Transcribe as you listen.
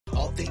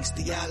things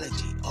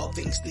theology, all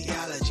things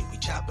theology. We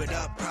chop it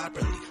up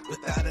properly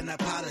without an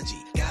apology.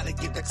 Gotta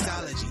give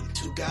doxology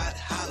to God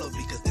hollow,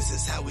 because this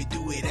is how we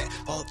do it at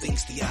All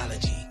Things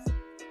Theology.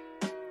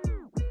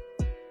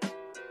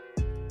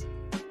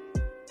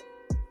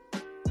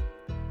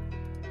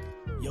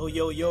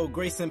 Yo,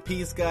 grace and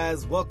peace,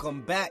 guys.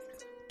 Welcome back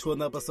to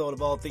another episode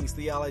of All Things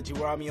Theology,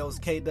 where I'm your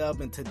host,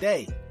 K-Dub, and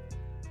today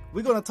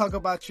we're going to talk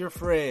about your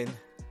friend,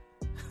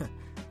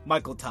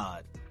 Michael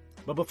Todd.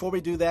 But before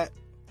we do that,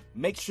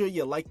 make sure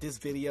you like this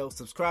video,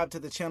 subscribe to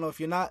the channel if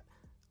you're not.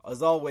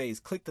 As always,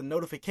 click the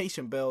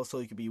notification bell so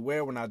you can be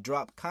aware when I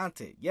drop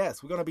content.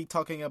 Yes, we're going to be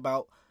talking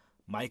about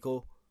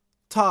Michael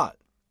Todd.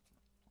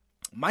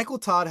 Michael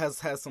Todd has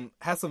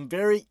some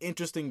very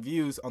interesting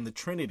views on the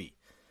Trinity,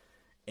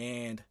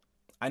 and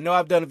I know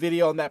I've done a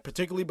video on that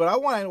particularly, but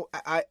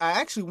I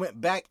actually went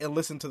back and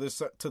listened to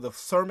the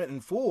sermon in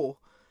full,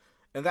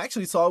 and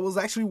actually saw it was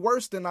actually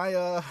worse than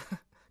I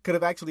could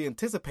have actually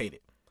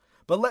anticipated.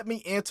 But let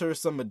me answer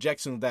some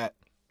objections that,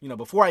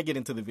 before I get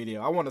into the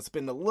video, I want to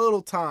spend a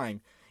little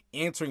time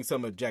answering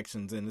some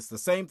objections. And it's the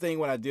same thing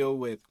when I deal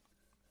with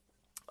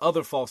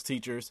other false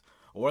teachers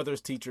or other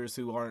teachers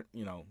who aren't,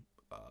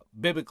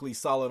 biblically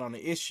solid on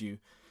the issue.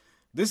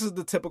 This is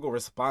the typical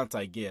response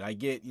I get. I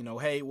get,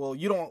 hey, well,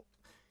 you're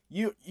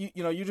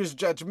just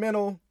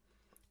judgmental.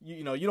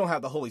 You don't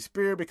have the Holy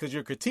Spirit because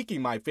you're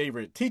critiquing my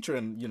favorite teacher.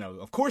 And,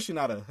 of course you're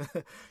not a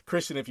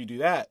Christian if you do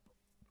that.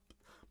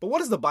 But what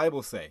does the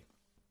Bible say?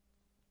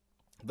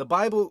 The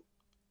Bible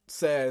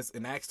says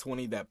in Acts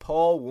 20 that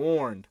Paul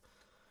warned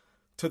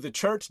to the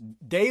church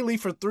daily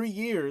for 3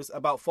 years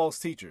about false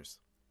teachers.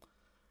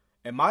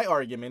 And my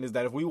argument is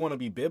that if we want to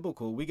be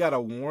biblical, we got to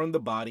warn the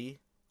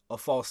body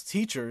of false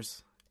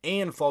teachers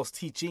and false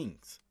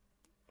teachings.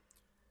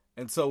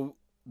 And so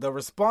the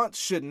response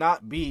should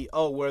not be,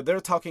 where they're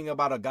talking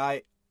about a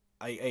guy,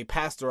 a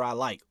pastor I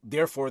like,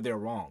 therefore they're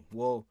wrong.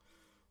 Well,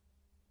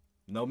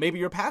 no, maybe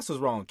your pastor's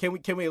wrong. Can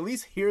we at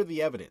least hear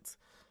the evidence?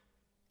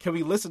 Can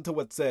we listen to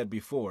what's said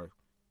before?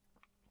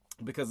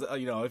 Because,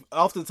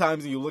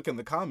 oftentimes you look in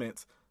the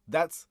comments,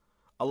 that's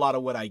a lot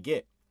of what I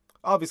get.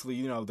 Obviously,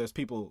 there's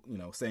people,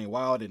 saying,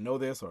 wow, I didn't know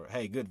this, or,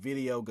 hey, good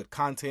video, good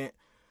content.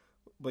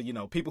 But,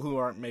 people who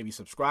aren't maybe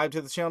subscribed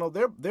to the channel,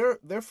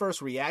 their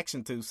first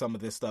reaction to some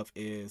of this stuff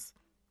is,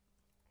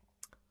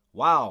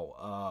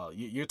 wow,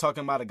 you're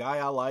talking about a guy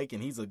I like,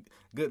 and he's a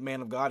good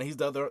man of God, and he's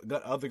got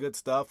other good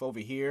stuff over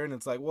here. And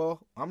it's like,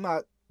 well, I'm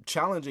not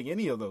challenging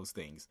any of those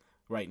things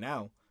right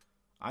now.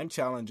 I'm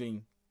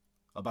challenging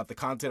about the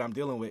content I'm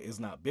dealing with is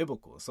not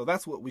biblical. So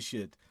that's what we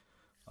should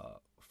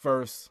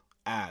first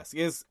ask.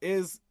 Is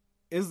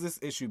this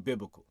issue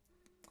biblical?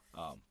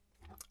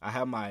 I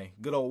have my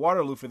good old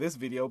Waterloo for this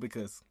video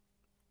because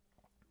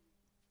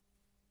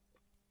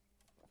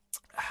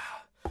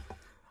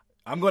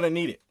I'm going to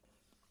need it.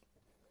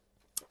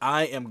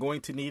 I am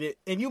going to need it,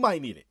 and you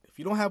might need it. If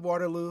you don't have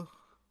Waterloo,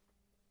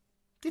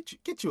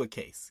 get you a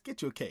case.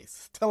 Get you a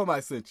case. Tell them I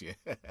sent you.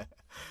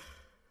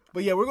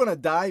 But yeah, we're going to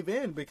dive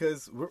in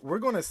because we're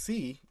going to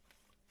see,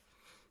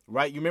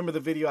 right? You remember the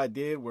video I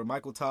did where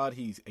Michael Todd,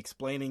 he's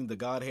explaining the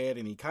Godhead,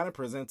 and he kind of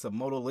presents a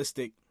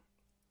modalistic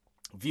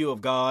view of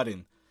God,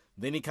 and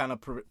then he kind of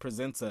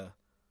presents a,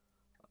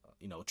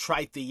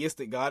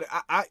 tritheistic God.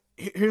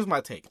 Here's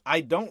my take.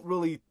 I don't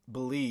really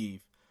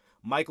believe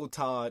Michael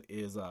Todd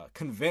is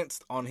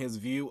convinced on his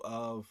view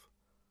of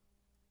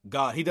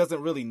God. He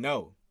doesn't really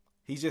know.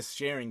 He's just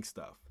sharing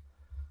stuff.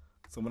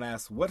 Someone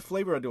asked, what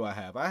flavor do I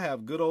have? I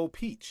have good old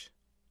peach.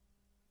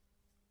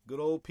 Good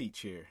old peach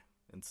here.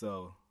 And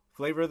so,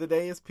 flavor of the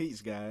day is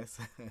peach, guys.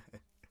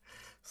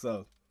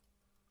 So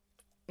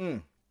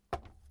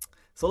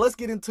let's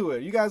get into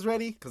it. You guys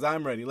ready? Because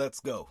I'm ready. Let's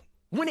go.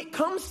 When it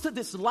comes to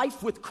this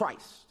life with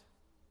Christ,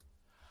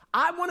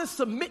 I want to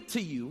submit to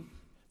you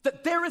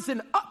that there is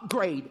an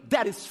upgrade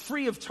that is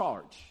free of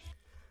charge.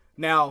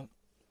 Now,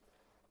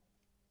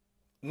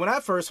 when I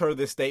first heard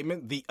this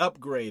statement, the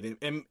upgrade,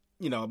 and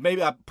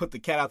maybe I put the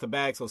cat out the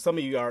bag, so some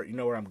of you already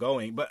know where I'm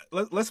going. But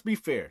let's be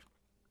fair.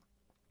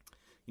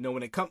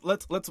 When it comes,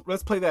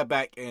 let's play that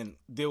back and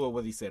deal with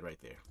what he said right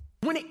there.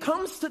 When it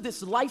comes to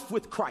this life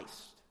with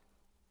Christ,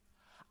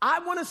 I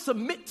want to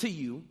submit to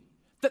you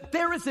that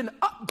there is an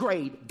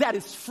upgrade that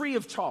is free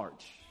of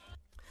charge.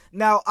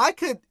 Now, I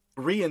could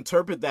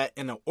reinterpret that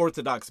in an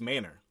orthodox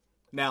manner.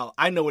 Now,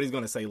 I know what he's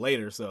going to say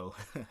later, so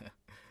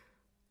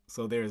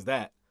so there's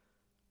that.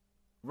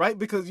 Right?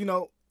 Because,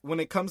 when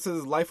it comes to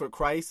this life with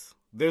Christ,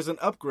 there's an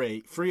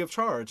upgrade free of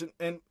charge.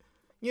 And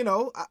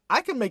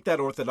I can make that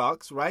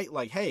orthodox, right?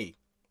 Like, hey,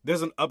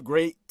 there's an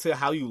upgrade to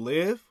how you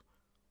live.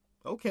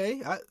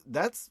 Okay,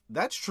 that's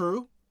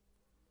true.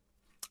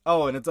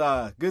 Oh, and it's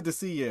good to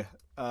see you,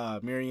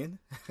 Marion.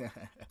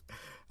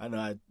 I know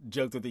I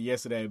joked with you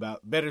yesterday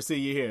about better see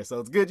you here. So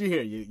it's good you're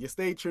here. You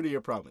stayed true to your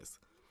promise.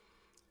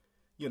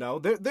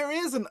 There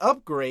is an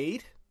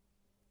upgrade,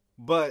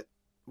 but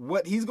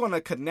what he's going to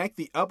connect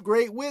the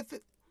upgrade with,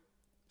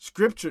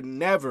 Scripture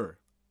never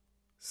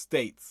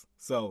states.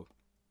 So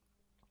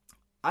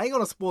I ain't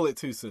going to spoil it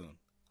too soon.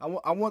 I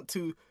don't want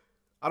to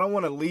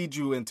lead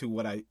you into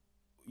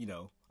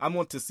I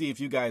want to see if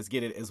you guys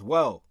get it as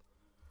well.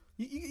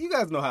 You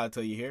guys know how I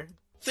tell you here.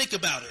 Think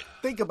about it.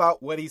 Think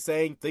about what he's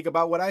saying. Think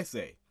about what I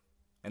say.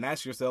 And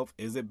ask yourself,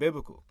 is it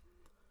biblical?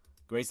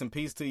 Grace and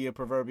peace to your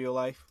proverbial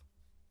life.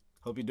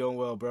 Hope you're doing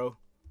well, bro.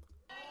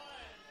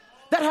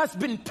 That has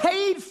been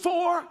paid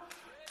for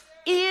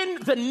in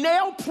the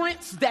nail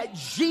prints that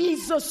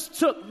Jesus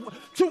took.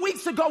 2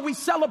 weeks ago, we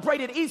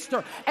celebrated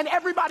Easter, and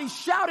everybody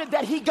shouted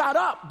that he got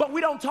up, but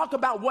we don't talk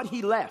about what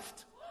he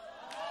left.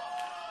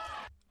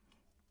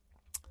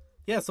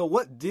 Yeah, so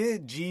what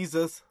did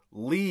Jesus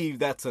leave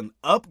that's an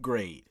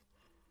upgrade?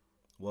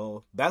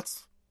 Well,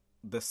 that's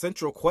the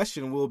central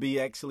question we'll be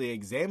actually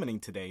examining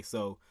today.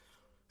 So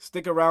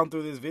stick around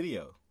through this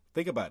video.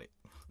 Think about it.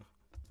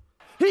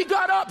 He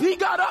got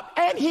up,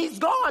 and he's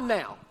gone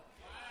now.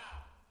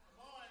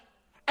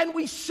 And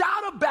we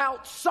shout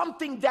about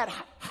something that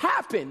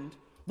happened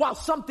while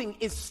something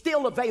is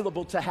still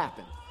available to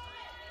happen.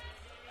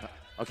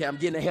 Okay, I'm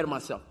getting ahead of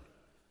myself.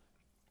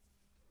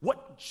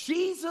 What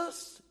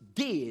Jesus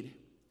did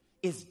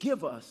is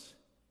give us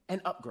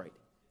an upgrade.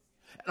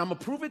 And I'm going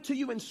to prove it to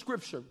you in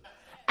Scripture.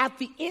 At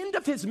the end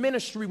of his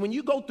ministry, when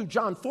you go through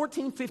John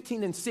 14,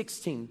 15, and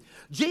 16,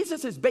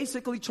 Jesus is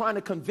basically trying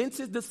to convince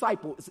his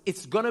disciples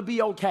it's going to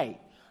be okay.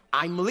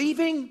 I'm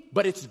leaving,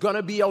 but it's going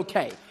to be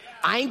okay.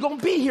 I ain't going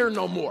to be here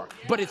no more,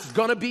 but it's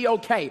going to be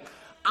okay.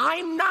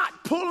 I'm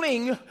not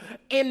pulling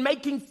and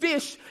making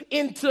fish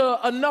into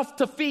enough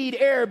to feed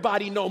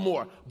everybody no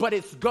more, but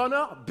it's going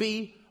to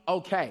be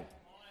okay.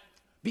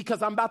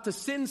 Because I'm about to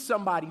send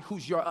somebody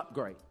who's your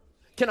upgrade.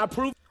 Can I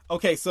prove?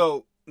 Okay,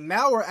 so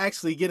now we're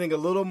actually getting a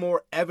little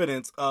more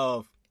evidence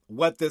of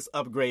what this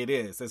upgrade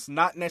is. It's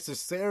not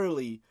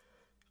necessarily,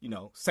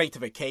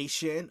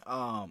 sanctification,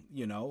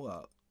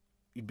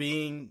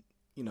 being,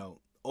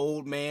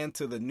 old man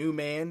to the new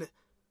man.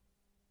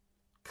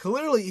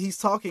 Clearly, he's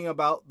talking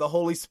about the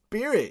Holy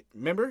Spirit.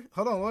 Remember?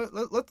 Hold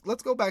on.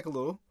 Let's go back a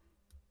little.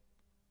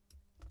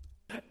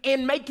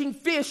 And making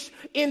fish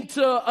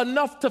into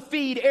enough to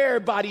feed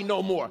everybody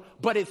no more.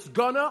 But it's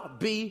gonna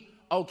be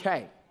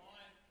okay.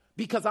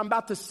 Because I'm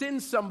about to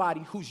send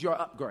somebody who's your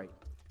upgrade.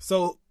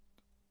 So,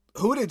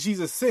 who did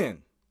Jesus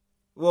send?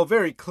 Well,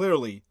 very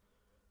clearly,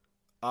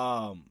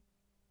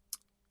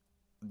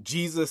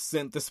 Jesus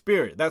sent the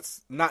Spirit.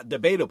 That's not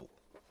debatable.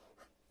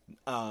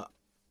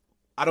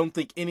 I don't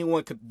think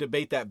anyone could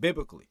debate that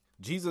biblically.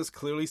 Jesus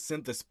clearly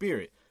sent the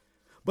Spirit.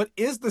 But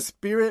is the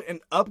Spirit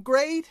an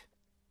upgrade?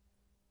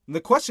 And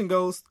the question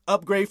goes,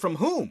 upgrade from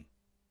whom?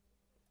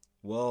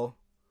 Well,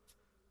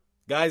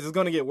 guys, it's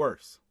going to get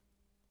worse.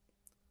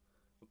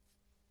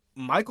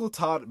 Michael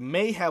Todd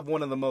may have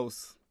one of the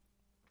most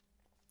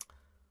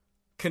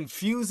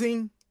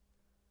confusing,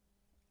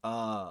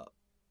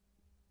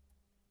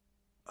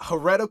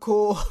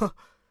 heretical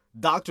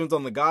doctrines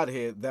on the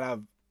Godhead that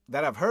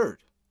I've heard.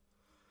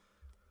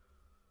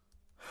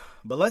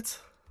 But let's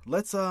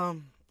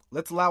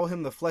allow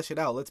him to flesh it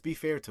out. Let's be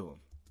fair to him.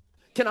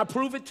 Can I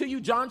prove it to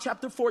you? John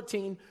chapter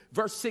 14,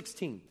 verse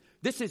 16.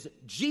 This is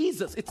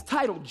Jesus. It's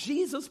titled,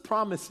 Jesus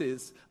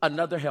Promises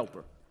Another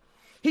Helper.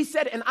 He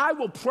said, and I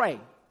will pray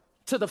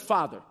to the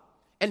Father.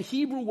 And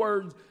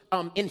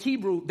in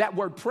Hebrew, that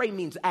word pray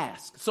means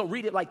ask. So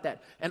read it like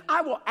that. And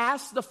I will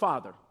ask the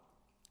Father,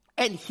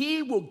 and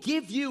he will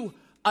give you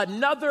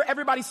another,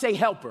 everybody say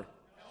helper.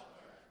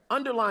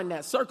 Underline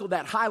that, circle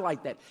that,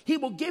 highlight that. He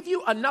will give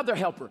you another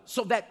helper.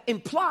 So that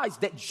implies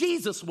that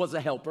Jesus was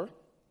a helper.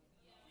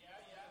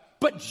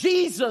 But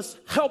Jesus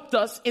helped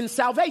us in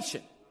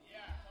salvation.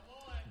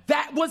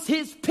 That was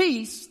his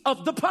piece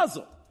of the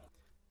puzzle.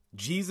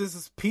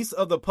 Jesus' piece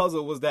of the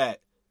puzzle was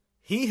that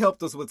he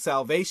helped us with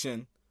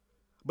salvation,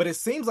 but it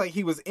seems like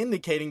he was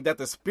indicating that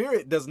the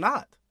Spirit does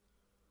not.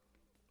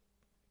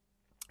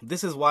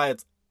 This is why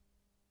it's,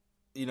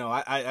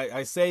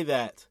 I say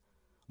that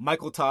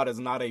Michael Todd is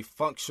not a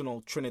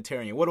functional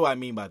Trinitarian. What do I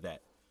mean by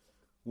that?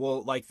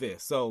 Well, like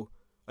this. So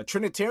a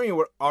Trinitarian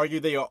would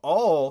argue they are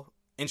all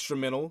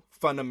instrumental,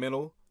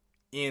 fundamental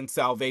in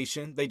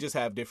salvation. They just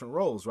have different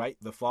roles, right?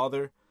 The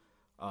Father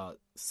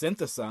sent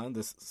the Son.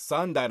 The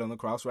Son died on the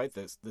cross, right?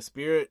 The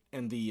Spirit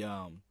and the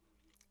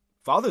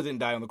Father didn't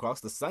die on the cross.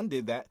 The Son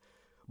did that.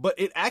 But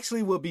it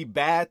actually would be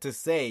bad to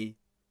say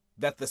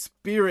that the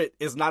Spirit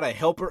is not a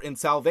helper in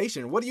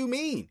salvation. What do you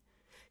mean?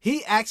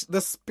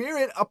 The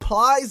Spirit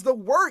applies the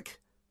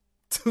work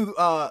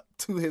to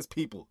his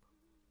people.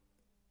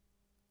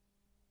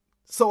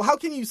 So how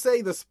can you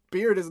say the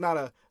Spirit is not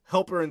a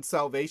helper in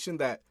salvation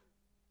that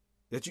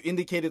you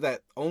indicated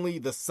that only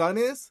the Son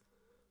is?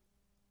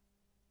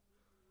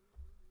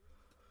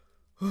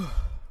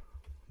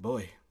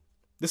 Boy.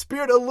 The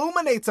Spirit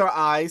illuminates our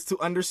eyes to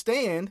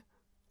understand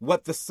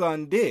what the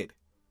Son did.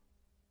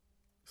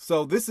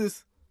 So this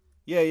is,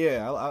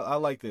 I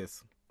like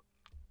this.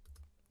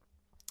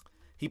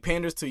 He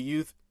panders to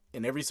youth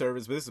in every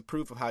service, but this is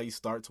proof of how he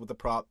starts with a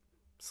prop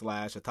 /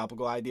 a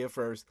topical idea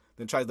first,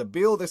 then tries to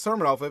build a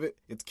sermon off of it.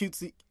 It's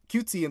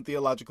cutesy and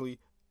theologically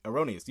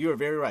erroneous. You are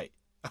very right.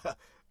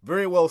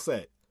 Very well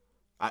said.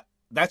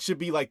 That should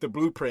be like the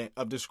blueprint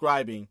of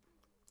describing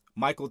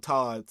Michael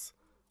Todd's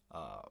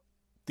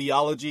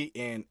theology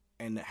and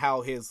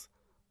how his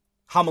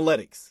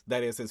homiletics,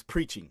 that is his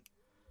preaching.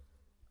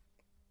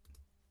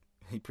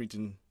 He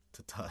preaching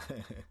to Todd.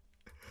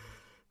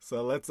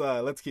 So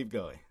let's keep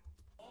going.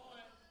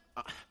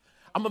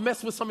 I'm gonna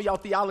mess with some of y'all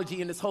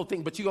theology in this whole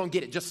thing, but you're gonna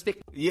get it. Just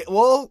stick. Yeah,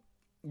 well,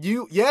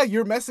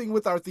 you're messing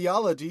with our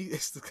theology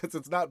because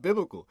it's not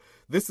biblical.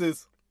 This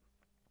isn't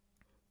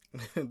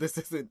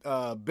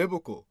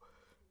biblical.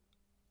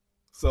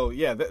 So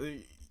yeah,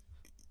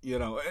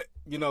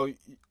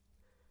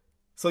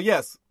 So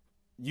yes,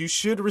 you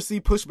should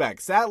receive pushback.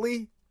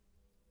 Sadly,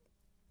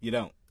 you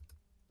don't.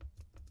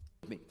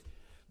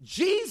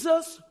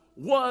 Jesus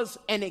was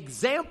an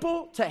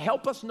example to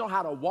help us know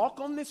how to walk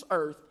on this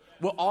earth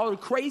with all the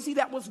crazy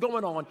that was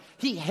going on.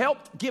 He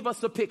helped give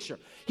us a picture.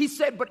 He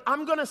said, but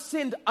I'm going to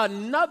send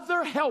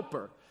another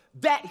helper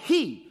that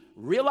he,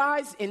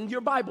 realize in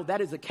your Bible,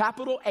 that is a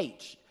capital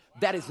H.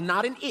 That is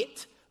not an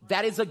it.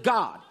 That is a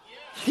God.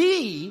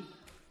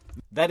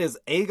 That is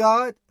a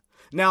God?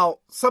 Now,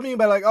 some of you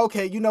might be like,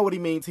 okay, you know what he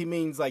means. He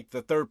means like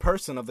the third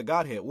person of the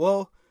Godhead.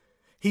 Well,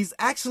 he's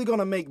actually going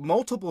to make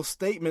multiple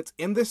statements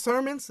in this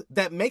sermons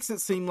that makes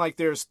it seem like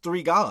there's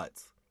three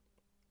gods.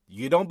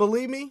 You don't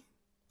believe me?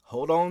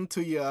 Hold on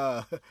to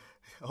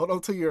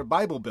your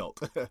Bible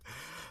belt.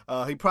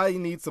 He probably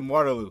needs some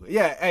Waterloo.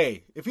 Yeah,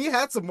 hey, if he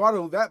had some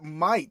Waterloo, that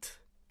might.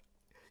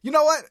 You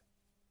know what?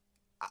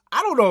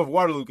 I don't know if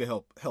Waterloo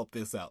can help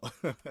this out.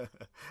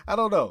 I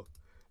don't know,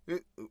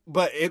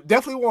 but it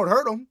definitely won't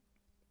hurt him.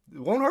 It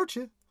won't hurt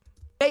you.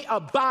 They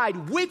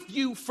abide with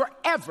you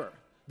forever.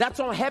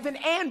 That's on heaven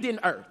and in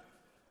earth.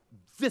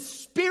 The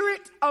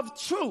Spirit of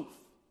truth,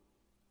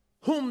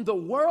 whom the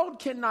world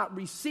cannot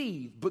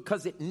receive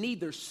because it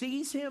neither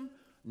sees him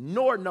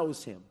nor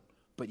knows him.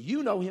 But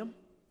you know him,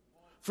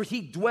 for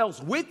he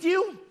dwells with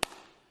you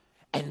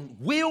and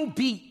will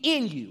be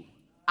in you.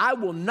 I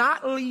will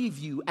not leave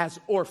you as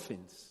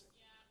orphans.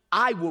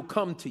 I will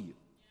come to you.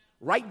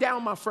 Write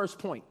down my first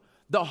point.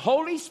 The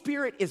Holy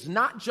Spirit is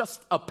not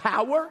just a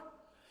power.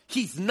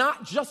 He's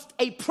not just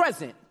a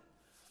presence.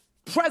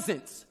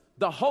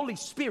 The Holy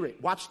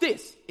Spirit, watch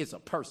this, is a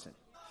person.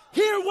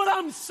 Hear what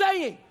I'm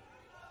saying.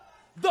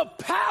 The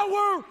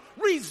power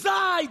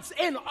resides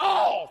in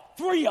all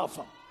three of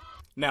them.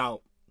 Now,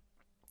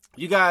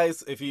 you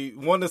guys, if you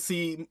want to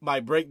see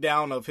my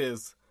breakdown of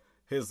his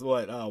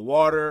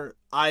water,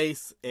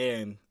 ice,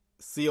 and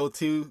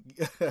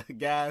CO2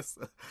 gas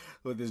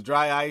with his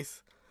dry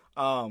ice,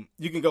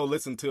 you can go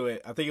listen to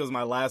it. I think it was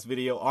my last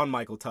video on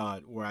Michael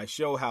Todd where I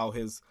show how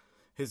his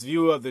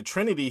view of the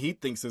Trinity he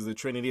thinks is the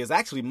Trinity is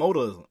actually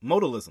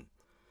modalism.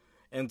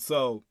 And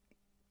so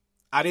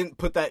I didn't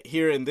put that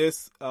here in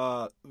this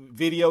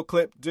video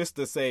clip just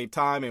to save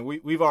time, and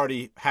we've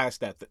already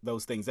hashed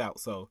those things out,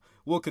 so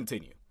we'll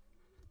continue.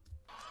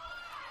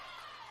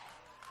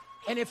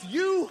 And if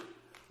you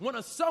want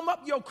to sum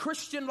up your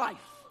Christian life,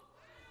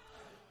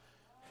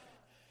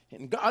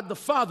 and God the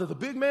Father, the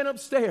big man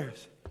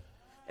upstairs,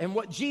 and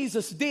what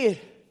Jesus did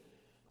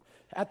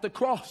at the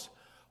cross,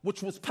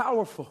 which was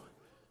powerful,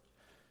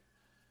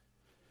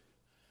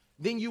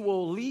 then you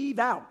will leave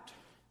out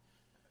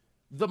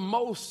the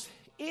most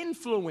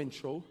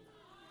influential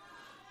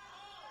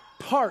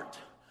part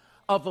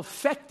of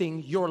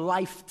affecting your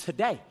life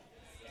today.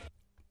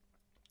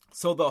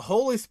 So the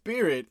Holy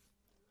Spirit,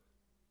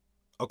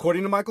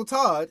 according to Michael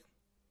Todd,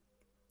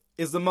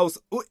 is the most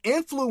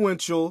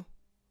influential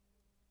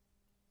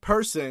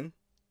person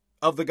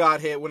of the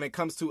Godhead when it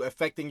comes to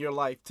affecting your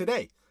life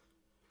today.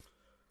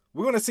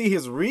 We're going to see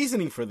his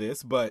reasoning for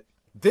this, but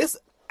this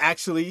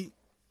actually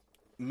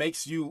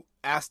makes you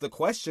ask the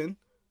question,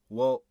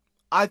 well,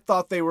 I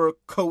thought they were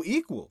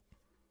co-equal,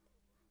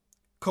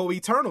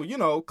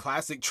 co-eternal,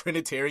 classic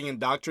Trinitarian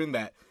doctrine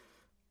that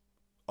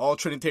all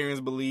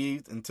Trinitarians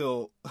believed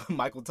until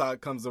Michael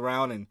Todd comes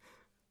around and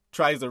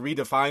tries to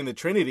redefine the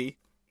Trinity,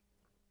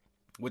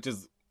 which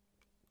is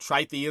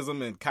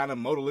tritheism and kind of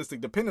modalistic,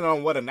 depending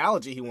on what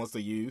analogy he wants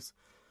to use.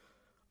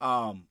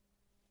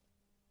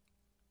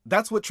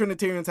 That's what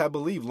Trinitarians have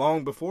believed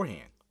long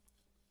beforehand.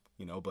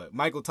 But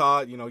Michael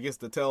Todd, gets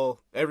to tell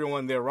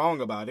everyone they're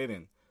wrong about it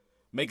and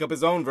make up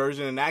his own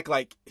version and act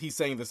like he's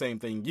saying the same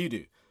thing you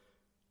do.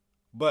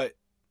 But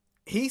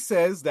he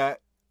says that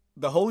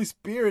the Holy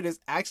Spirit is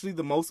actually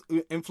the most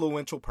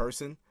influential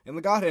person in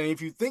the Godhead. And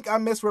if you think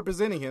I'm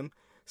misrepresenting him,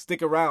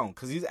 stick around,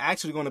 because he's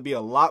actually going to be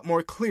a lot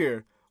more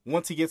clear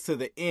once he gets to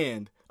the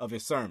end of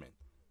his sermon.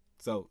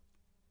 So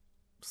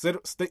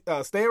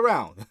stay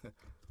around.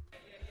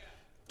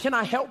 Can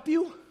I help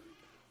you?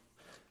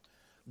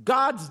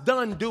 God's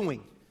done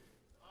doing.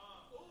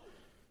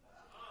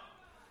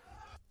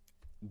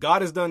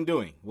 God is done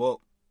doing.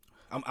 Well,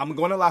 I'm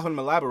going to allow him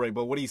to elaborate,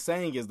 but what he's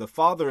saying is the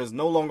Father is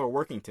no longer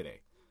working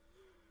today.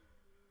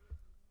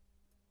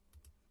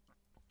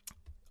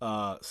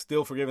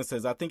 Still Forgiven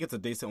says, I think it's a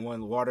decent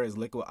one. Water is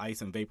liquid,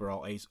 ice, and vapor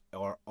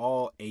are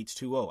all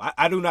H2O.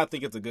 I do not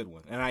think it's a good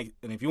one. And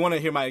if you want to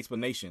hear my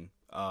explanation,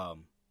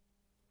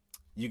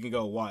 you can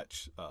go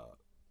watch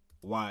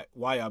why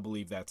I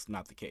believe that's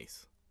not the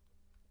case.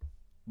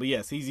 But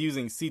yes, he's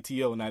using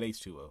CTO, not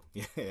H2O.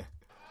 Yeah.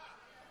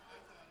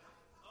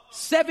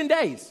 7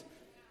 days.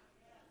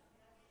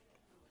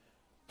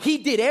 He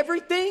did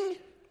everything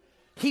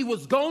he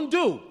was going to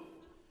do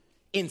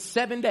in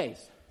 7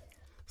 days.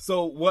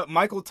 So what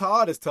Michael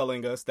Todd is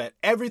telling us, that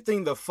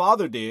everything the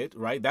Father did,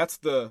 right? That's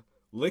the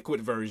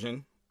liquid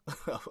version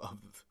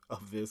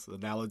of this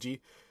analogy.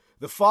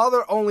 The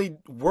Father only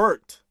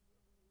worked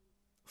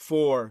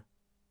for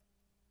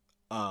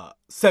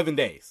 7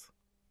 days.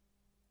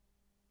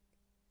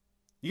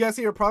 You guys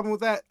see a problem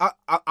with that?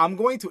 I'm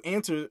going to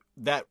answer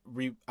that.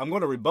 I'm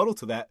going to rebuttal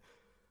to that.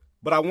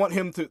 But I want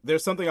him to,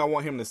 there's something I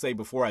want him to say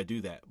before I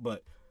do that.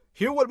 But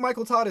hear what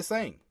Michael Todd is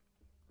saying.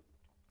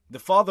 The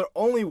Father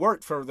only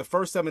worked for the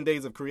first 7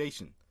 days of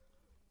creation.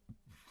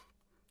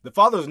 The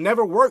Father's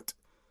never worked.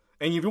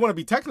 And if you want to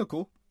be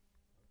technical,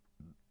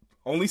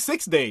 only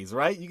 6 days,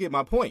 right? You get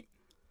my point.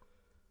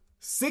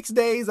 6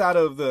 days out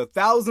of the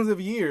thousands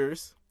of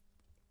years,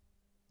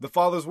 the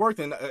Father's worked,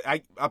 and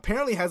I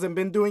apparently hasn't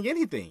been doing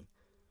anything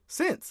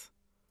since.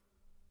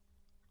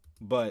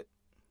 But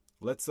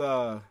let's,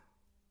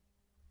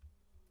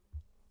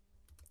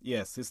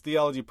 yes, his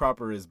theology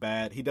proper is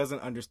bad. He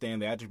doesn't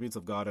understand the attributes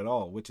of God at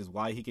all, which is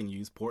why he can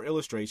use poor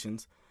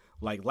illustrations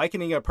like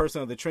likening a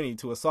person of the Trinity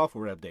to a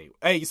software update.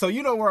 Hey, so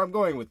you know where I'm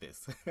going with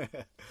this.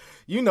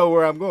 You know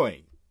where I'm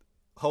going.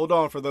 Hold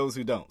on for those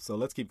who don't. So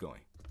let's keep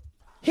going.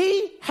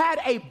 He had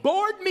a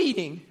board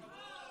meeting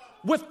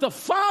with the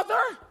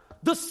Father,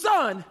 the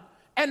Son,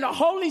 and the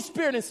Holy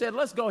Spirit and said,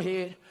 let's go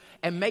ahead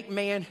and make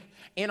man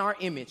in our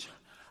image.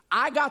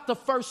 I got the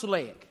first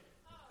leg.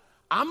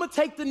 I'm going to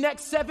take the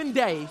next 7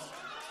 days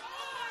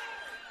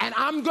and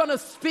I'm going to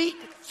speak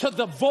to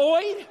the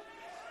void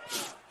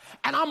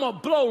and I'm going to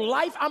blow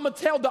life. I'm going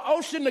to tell the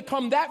ocean to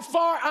come that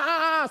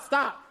far.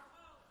 Stop.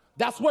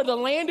 That's where the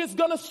land is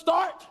going to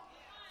start.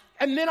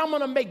 And then I'm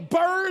going to make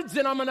birds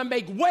and I'm going to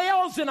make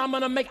whales and I'm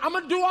going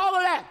to do all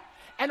of that.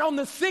 And on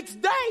the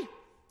 6th day,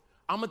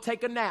 I'm going to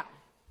take a nap.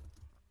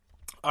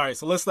 All right,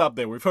 so let's stop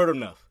there. We've heard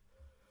enough.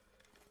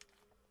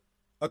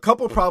 A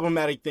couple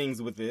problematic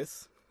things with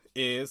this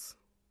is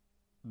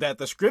that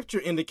the scripture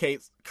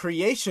indicates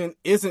creation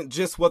isn't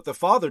just what the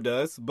Father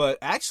does, but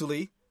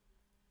actually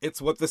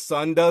it's what the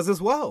Son does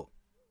as well.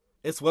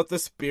 It's what the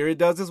Spirit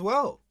does as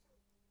well.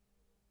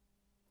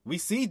 We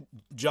see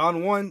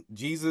John 1,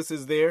 Jesus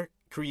is there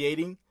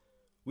creating.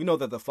 We know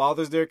that the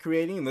Father's there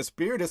creating, and the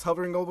Spirit is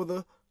hovering over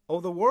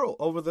the world,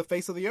 over the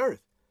face of the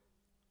earth.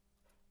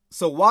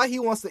 So why he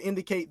wants to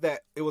indicate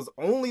that it was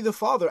only the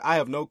Father, I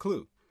have no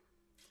clue.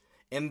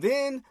 And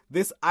then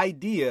this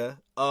idea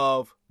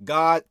of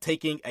God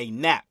taking a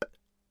nap.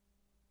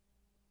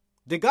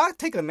 Did God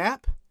take a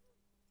nap?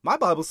 My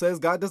Bible says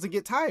God doesn't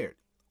get tired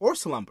or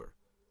slumber.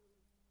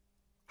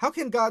 How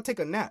can God take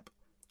a nap?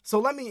 So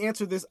let me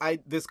answer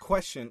this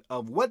question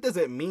of what does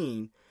it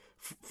mean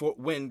for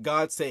when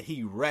God said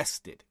he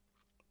rested?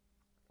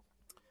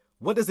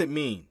 What does it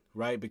mean,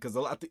 right? Because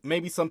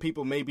maybe some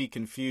people may be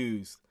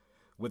confused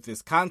with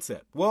this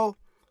concept. Well,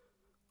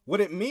 what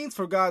it means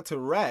for God to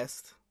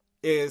rest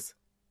is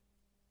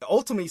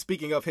ultimately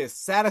speaking of his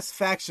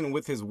satisfaction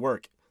with his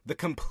work, the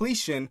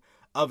completion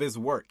of his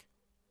work.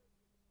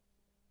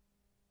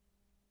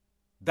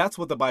 That's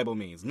what the Bible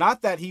means.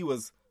 Not that he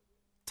was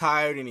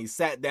tired and he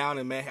sat down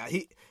and man,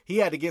 he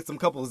had to get some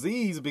couple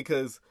Z's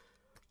because,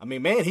 I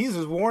mean, man, he's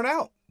just worn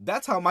out.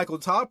 That's how Michael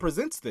Todd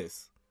presents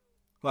this.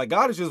 Like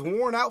God is just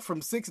worn out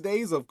from 6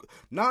 days of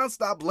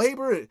nonstop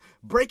labor and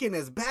breaking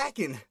his back,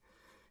 and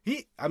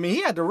he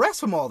had to rest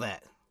from all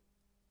that.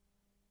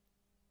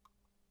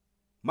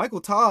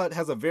 Michael Todd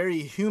has a very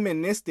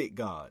humanistic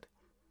God.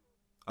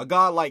 A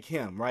God like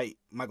him, right?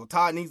 Michael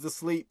Todd needs to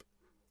sleep.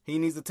 He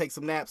needs to take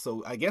some naps.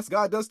 So I guess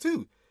God does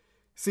too.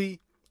 See,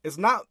 it's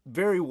not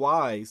very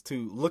wise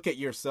to look at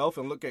yourself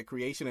and look at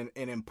creation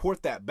and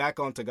import that back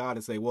onto God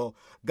and say, well,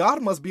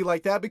 God must be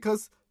like that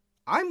because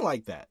I'm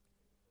like that.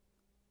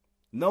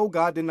 No,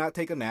 God did not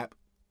take a nap.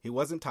 He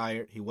wasn't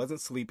tired. He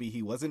wasn't sleepy.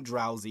 He wasn't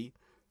drowsy.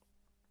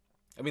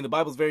 I mean, the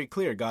Bible's very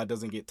clear. God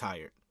doesn't get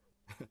tired.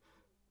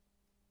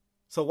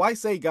 So why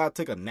say God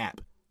took a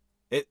nap?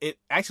 It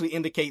actually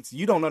indicates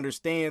you don't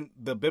understand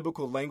the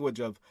biblical language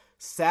of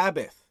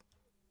Sabbath.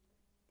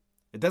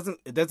 It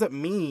doesn't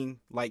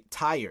mean like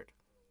tired,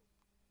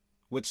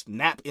 which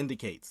nap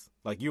indicates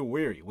like you're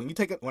weary. When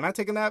I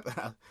take a nap,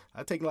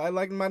 I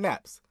like my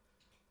naps.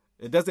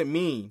 It doesn't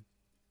mean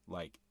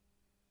like,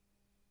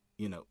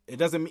 it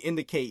doesn't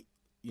indicate,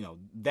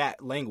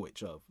 that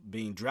language of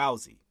being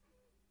drowsy.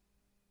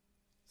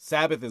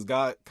 Sabbath is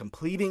God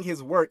completing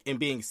his work and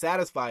being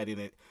satisfied in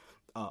it.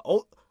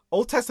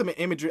 Old Testament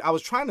imagery. I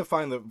was trying to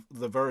find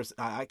the verse.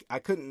 I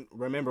couldn't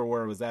remember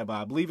where it was at, but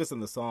I believe it's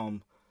in the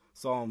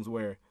Psalms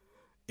where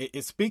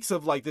it speaks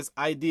of like this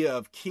idea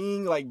of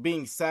king like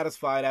being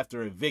satisfied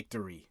after a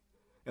victory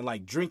and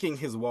like drinking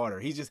his water.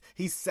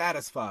 He's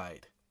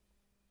satisfied.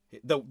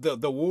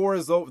 The war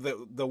is over.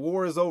 The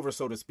war is over,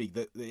 so to speak.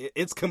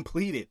 It's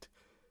completed.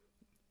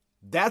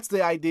 That's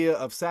the idea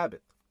of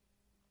Sabbath.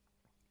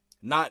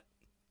 Not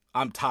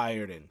I'm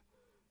tired and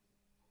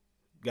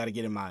got to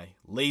get in my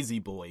lazy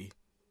boy,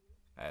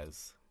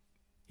 as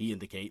he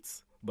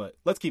indicates. But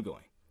let's keep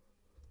going.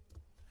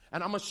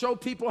 And I'm going to show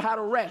people how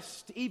to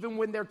rest even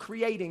when they're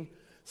creating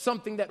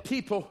something that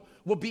people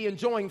will be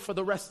enjoying for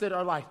the rest of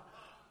their life.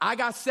 I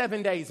got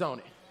 7 days on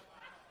it.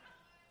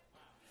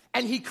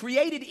 And he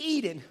created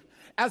Eden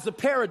as a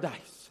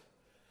paradise.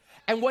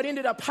 And what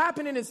ended up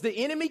happening is the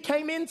enemy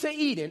came into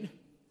Eden,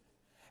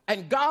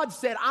 and God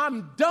said,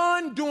 I'm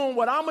done doing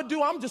what I'm going to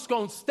do. I'm just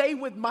going to stay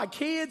with my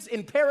kids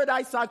in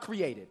paradise I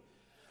created.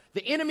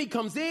 The enemy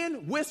comes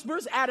in,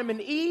 whispers, Adam and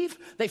Eve.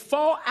 They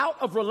fall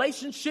out of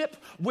relationship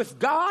with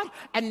God.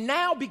 And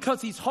now,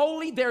 because he's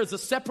holy, there's a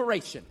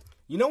separation.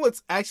 You know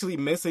what's actually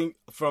missing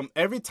from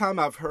every time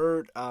I've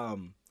heard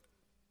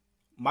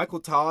Michael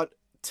Todd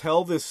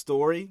tell this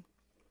story?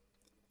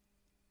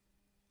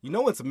 You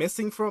know what's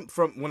missing from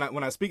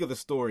when I speak of the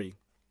story?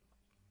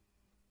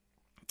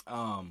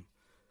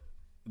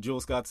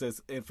 Jules Scott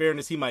says, in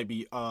fairness, he might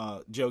be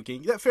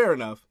joking. Yeah, fair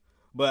enough.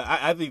 But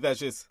I think that's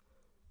just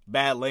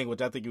bad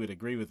language. I think you would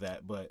agree with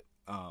that. But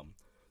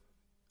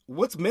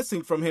what's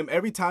missing from him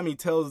every time he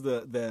tells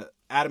the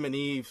Adam and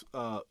Eve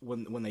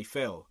when they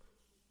fell?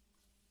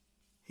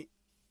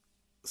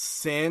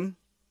 Sin,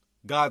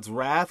 God's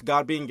wrath,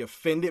 God being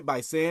offended by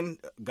sin,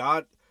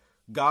 God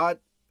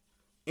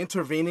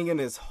intervening in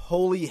his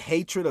holy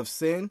hatred of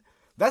sin.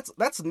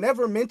 That's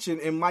never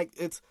mentioned in Mike.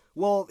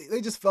 Well,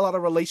 they just fell out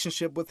of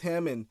relationship with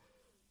him, and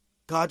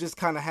God just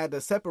kind of had to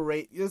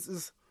separate.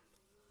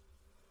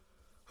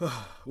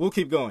 We'll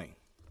keep going.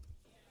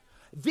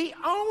 The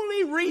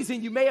only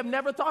reason you may have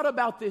never thought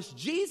about this,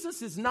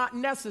 Jesus is not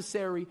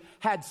necessary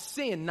had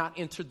sin not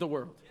entered the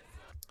world.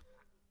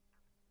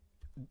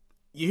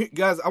 You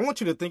guys, I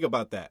want you to think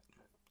about that.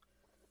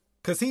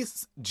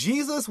 Because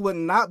Jesus would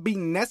not be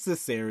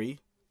necessary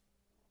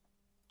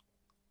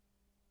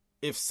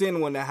if sin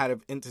wouldn't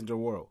have entered the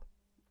world.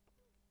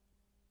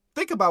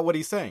 Think about what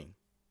he's saying.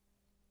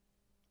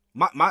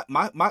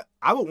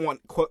 I would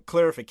want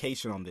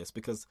clarification on this,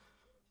 because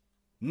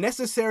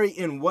necessary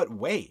in what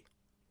way?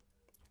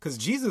 Because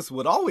Jesus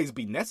would always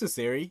be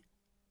necessary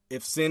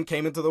if sin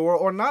came into the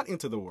world or not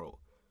into the world.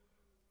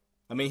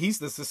 I mean, he's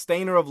the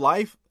sustainer of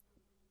life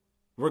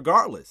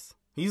regardless.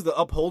 He's the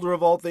upholder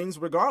of all things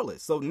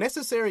regardless. So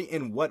necessary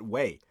in what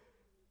way?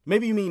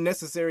 Maybe you mean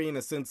necessary in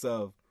a sense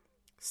of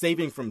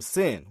saving from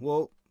sin.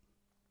 Well,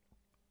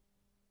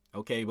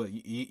 okay, but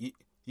you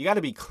got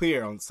to be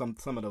clear on some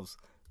of those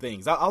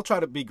things. I'll try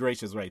to be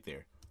gracious right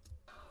there.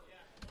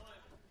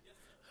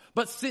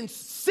 But since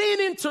sin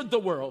entered the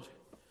world,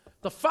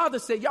 the Father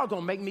said, y'all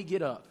gonna make me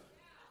get up.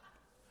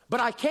 But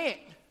I can't,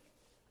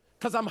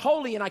 because I'm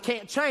holy and I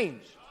can't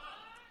change.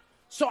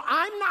 So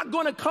I'm not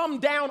gonna come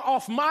down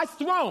off my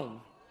throne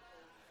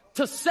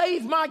to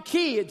save my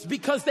kids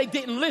because they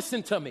didn't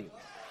listen to me.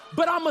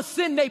 But I'm gonna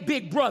send their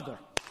big brother.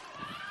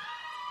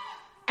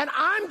 And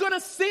I'm going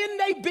to send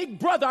their big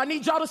brother. I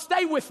need y'all to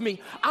stay with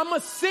me. I'm going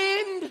to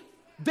send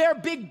their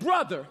big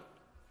brother.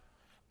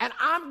 And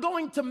I'm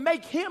going to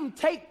make him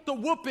take the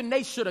whooping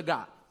they should have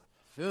got.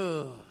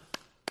 Ugh.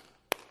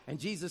 And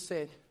Jesus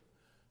said,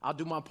 I'll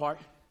do my part.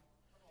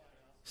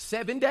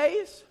 7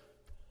 days,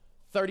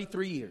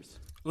 33 years.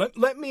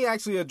 Let me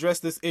actually address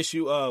this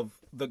issue of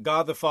the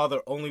God the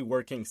Father only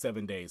working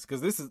 7 days,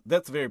 because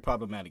that's very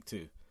problematic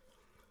too.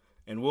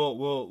 And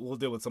we'll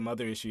deal with some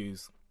other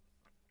issues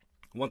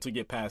once we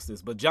get past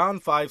this. But John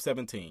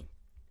 5:17.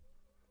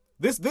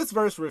 This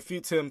verse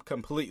refutes him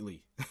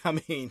completely.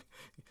 I mean,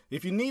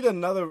 if you need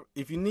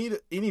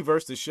any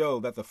verse to show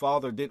that the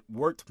Father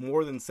worked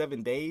more than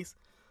 7 days,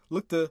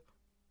 look to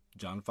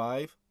John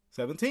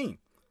 5:17.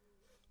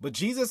 But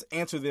Jesus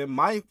answered them,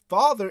 my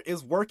Father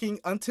is working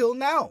until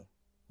now.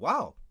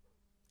 Wow.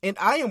 And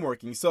I am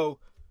working. So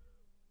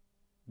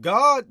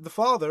God the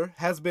Father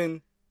has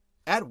been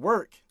at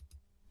work,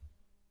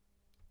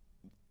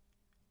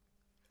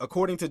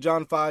 according to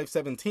John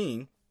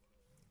 5:17,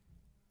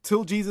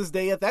 till Jesus'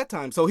 day at that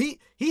time. So he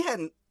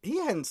hadn't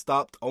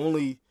stopped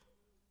only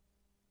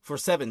for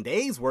 7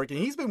 days working.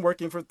 He's been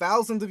working for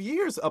thousands of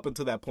years up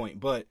until that point.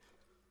 But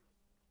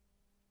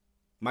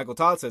Michael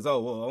Todd says, oh,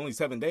 well, only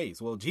 7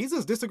 days. Well,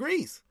 Jesus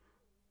disagrees.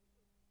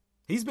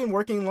 He's been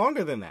working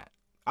longer than that.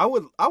 I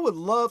would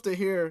love to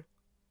hear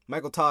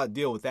Michael Todd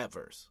deal with that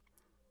verse.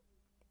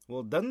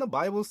 Well, doesn't the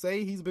Bible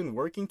say he's been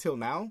working till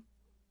now?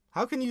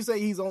 How can you say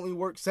he's only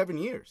worked 7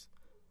 years?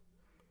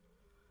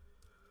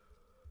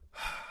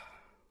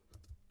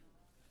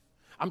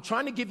 I'm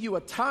trying to give you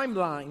a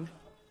timeline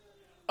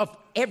of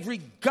every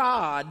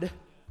God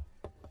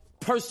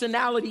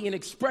personality and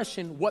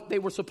expression, what they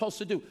were supposed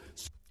to do.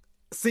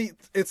 See,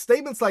 it's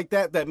statements like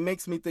that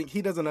makes me think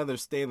he doesn't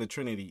understand the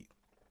Trinity.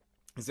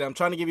 See, I'm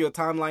trying to give you a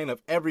timeline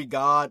of every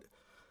God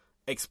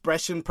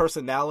expression,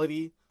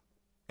 personality,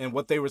 and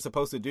what they were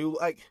supposed to do.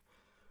 Like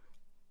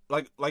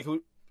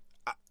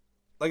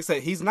I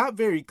said, he's not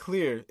very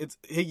clear.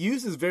 He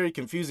uses very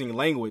confusing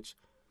language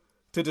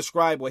to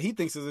describe what he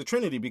thinks is the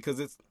Trinity,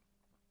 because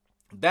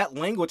that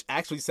language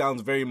actually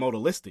sounds very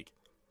modalistic,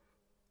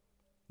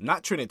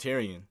 not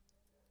Trinitarian.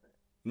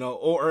 No,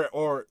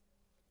 or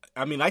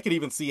I mean, I could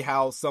even see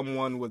how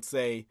someone would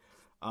say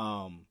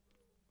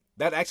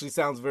that actually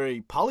sounds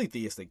very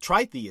polytheistic,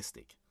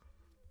 tritheistic.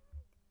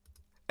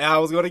 And I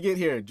was going to get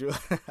here, Drew.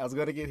 I was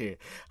going to get here.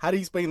 How do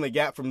you explain the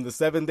gap from the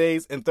 7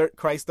 days and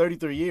Christ's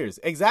 33 years?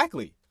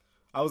 Exactly.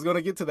 I was going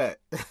to get to that.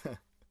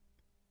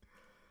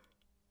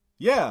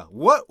 Yeah.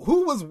 What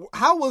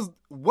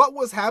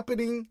was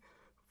happening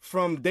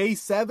from day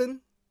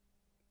 7?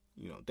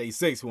 Day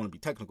 6, you want to be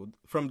technical.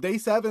 From day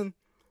 7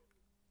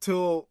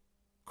 till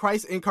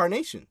Christ's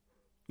incarnation.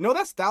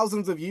 That's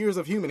thousands of years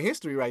of human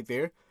history right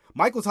there.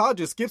 Michael Todd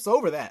just skips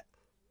over that.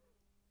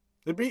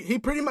 He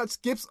pretty much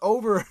skips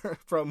over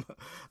from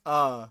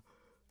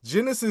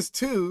Genesis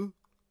 2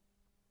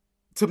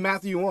 to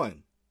Matthew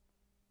 1.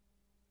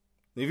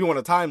 If you want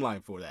a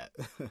timeline for that.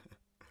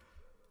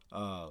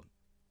 Yeah.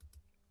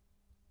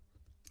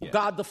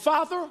 God the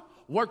Father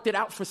worked it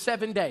out for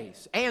 7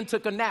 days and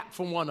took a nap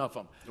from one of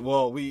them.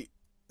 Well,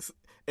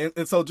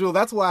 and so, Jewel,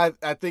 that's why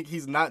I think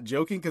he's not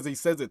joking, because he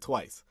says it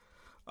twice.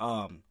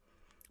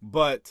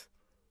 But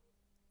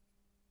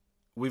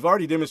we've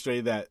already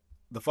demonstrated that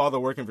the Father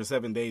working for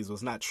 7 days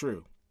was not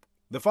true.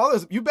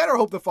 You better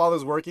hope the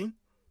Father's working.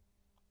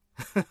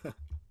 But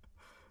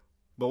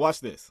watch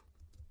this.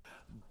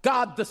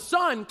 God the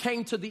Son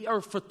came to the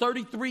earth for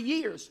 33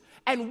 years.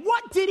 And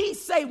what did he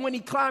say when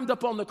he climbed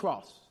up on the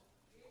cross?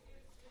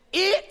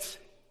 It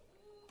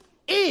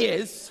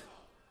is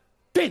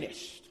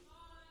finished.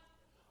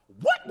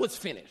 What was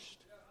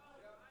finished?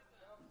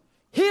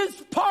 His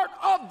part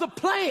of the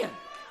plan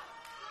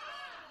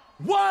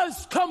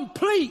was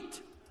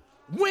complete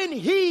when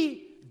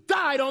he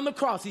died on the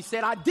cross. He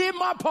said, I did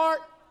my part.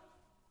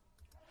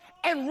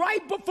 And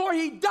right before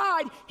he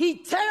died, he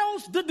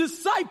tells the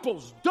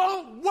disciples,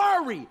 don't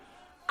worry,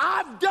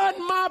 I've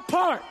done my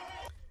part.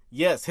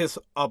 Yes, his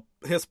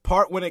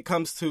part when it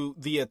comes to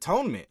the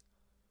atonement.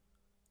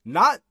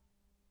 Not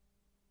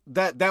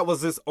that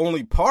was his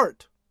only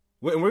part.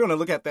 And we're going to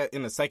look at that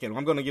in a second.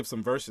 I'm going to give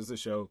some verses to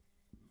show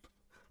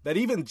that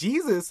even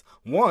Jesus,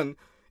 one,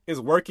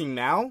 is working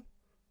now,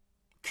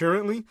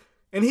 currently,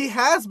 and he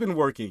has been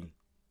working,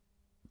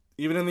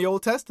 even in the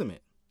Old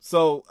Testament.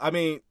 So, I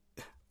mean,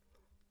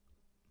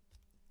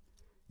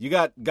 you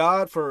got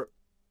God for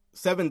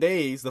 7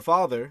 days, the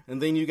Father,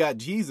 and then you got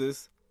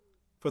Jesus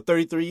for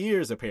 33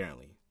 years,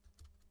 apparently.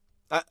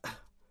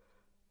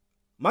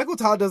 Michael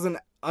Todd doesn't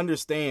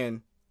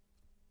understand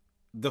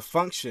the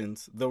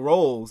functions, the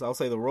roles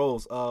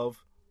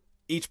of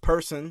each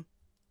person,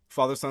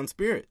 Father, Son,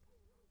 Spirit.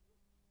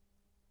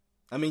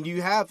 I mean,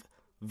 you have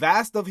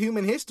vast of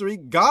human history.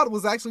 God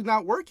was actually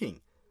not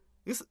working.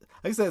 Like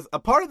I says, a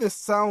part of this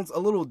sounds a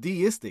little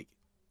deistic.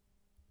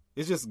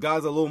 It's just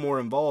God's a little more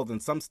involved in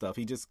some stuff.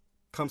 He just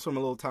comes from a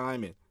little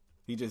time and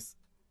he just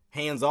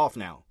hands off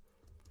now.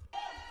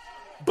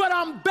 But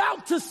I'm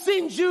about to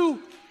send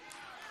you.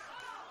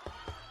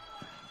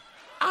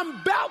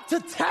 I'm about to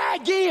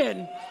tag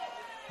in.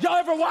 Y'all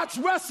ever watch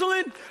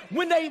wrestling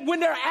when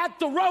they're at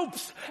the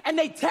ropes and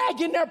they tag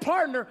in their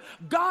partner?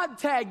 God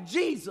tagged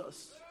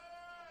Jesus,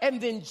 and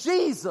then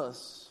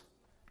Jesus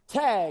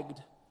tagged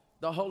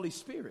the Holy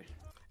Spirit.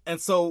 And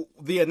so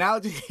the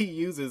analogy he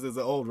uses is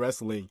an old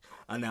wrestling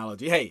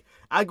analogy. Hey,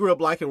 I grew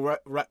up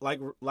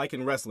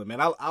liking wrestling,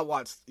 man. I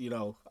watched,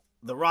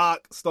 The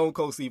Rock, Stone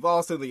Cold Steve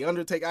Austin, The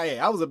Undertaker.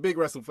 I was a big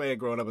wrestling fan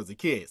growing up as a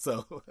kid.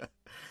 So,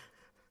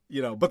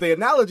 but the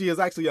analogy is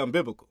actually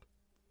unbiblical.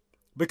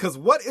 Because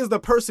what is the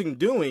person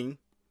doing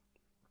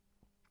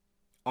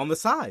on the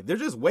side? They're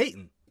just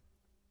waiting.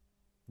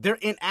 They're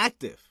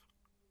inactive.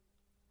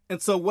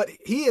 And so what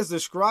he has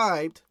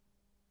described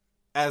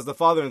as the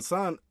Father and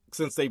Son,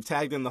 since they've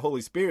tagged in the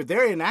Holy Spirit,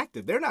 they're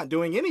inactive. They're not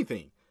doing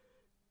anything.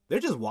 They're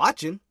just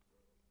watching,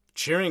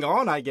 cheering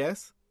on, I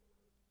guess.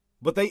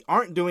 But they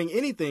aren't doing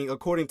anything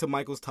according to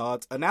Michael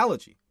Todd's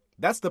analogy.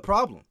 That's the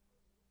problem.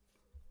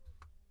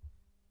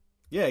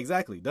 Yeah,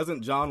 exactly.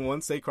 Doesn't John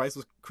 1 say Christ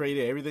was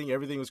created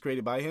everything was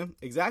created by him?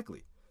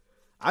 Exactly.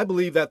 I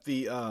believe that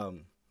the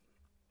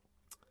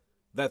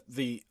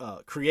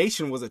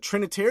creation was a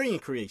Trinitarian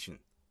creation.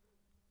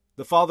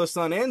 The Father,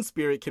 Son, and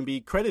Spirit can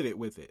be credited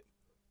with it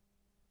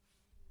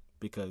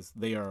because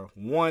they are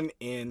one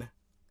in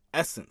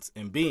essence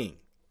and being,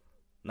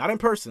 not in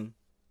person.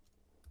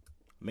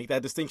 Make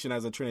that distinction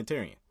as a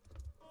Trinitarian.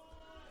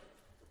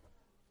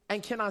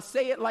 And can I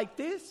say it like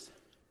this?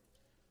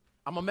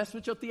 I'm going to mess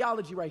with your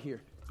theology right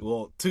here.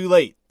 Well, too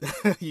late.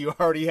 You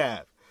already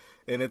have.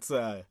 And it's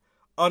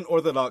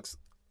unorthodox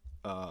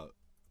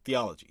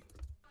theology.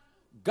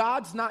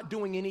 God's not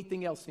doing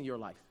anything else in your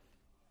life.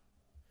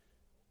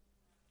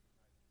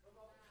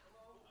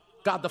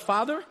 God the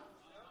Father,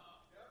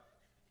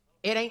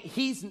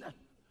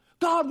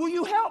 God, will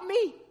you help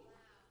me?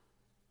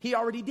 He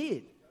already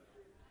did.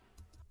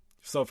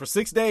 So for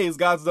 6 days,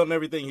 God's done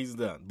everything he's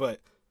done.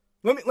 But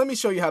let me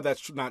show you how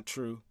that's not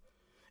true.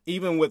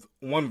 Even with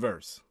one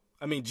verse.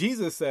 I mean,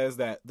 Jesus says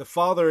that the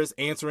Father is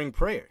answering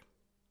prayer.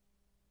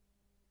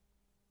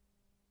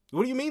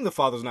 What do you mean the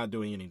Father's not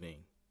doing anything?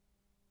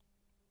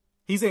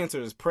 He's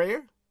answered his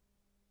prayer.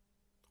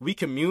 We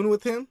commune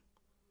with him.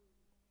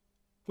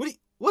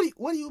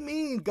 What do you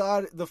mean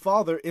God the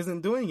Father isn't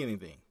doing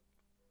anything?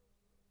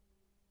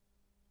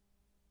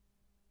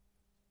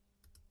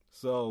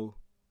 So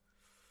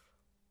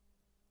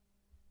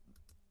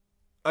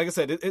like I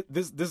said,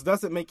 this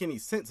doesn't make any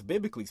sense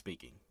biblically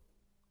speaking.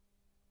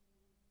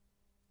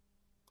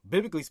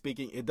 Biblically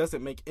speaking, it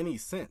doesn't make any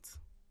sense.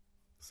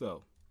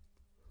 So,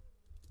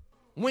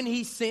 when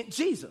he sent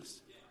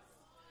Jesus.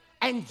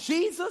 And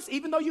Jesus,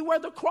 even though you wear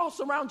the cross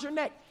around your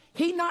neck,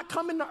 he not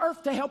coming to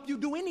earth to help you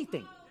do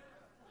anything.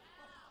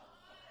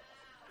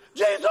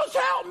 Jesus,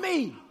 help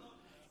me.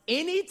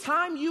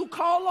 Anytime you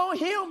call on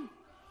him,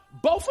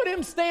 both of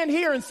them stand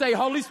here and say,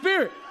 Holy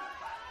Spirit.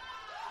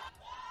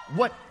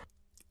 What?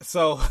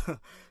 So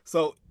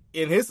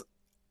in his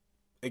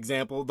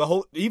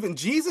example, even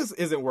Jesus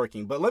isn't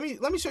working. But let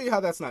me show you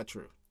how that's not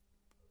true.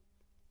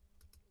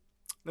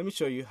 Let me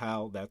show you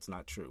how that's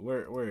not true.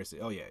 Where is it?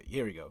 Oh yeah,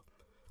 here we go.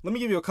 Let me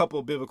give you a couple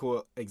of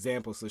biblical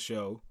examples to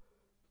show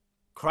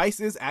Christ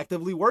is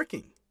actively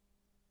working.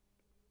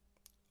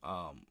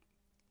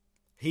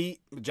 Hebrews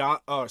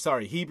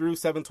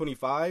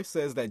 7:25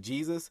 says that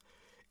Jesus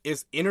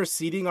is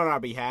interceding on our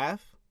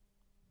behalf.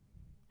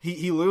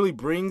 He literally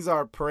brings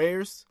our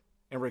prayers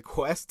and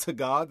requests to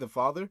God the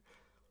Father.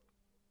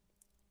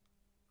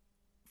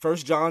 1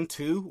 John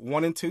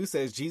 2:1-2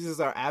 says Jesus is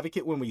our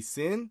advocate when we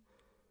sin.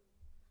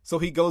 So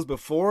he goes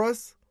before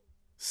us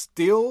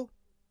still.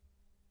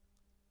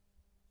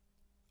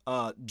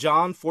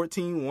 John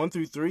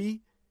 14:1-3,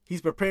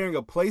 he's preparing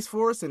a place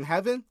for us in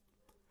heaven.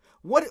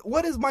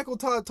 What is Michael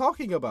Todd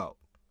talking about?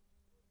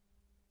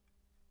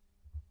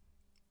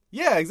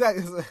 Yeah,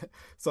 exactly.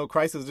 So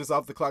Christ is just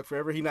off the clock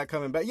forever. He's not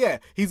coming back. Yeah,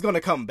 he's going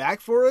to come back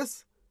for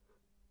us.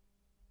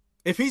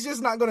 If he's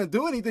just not going to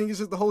do anything, it's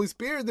just the Holy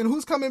Spirit, then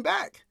who's coming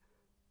back?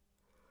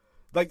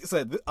 Like I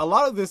said, a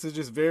lot of this is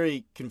just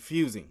very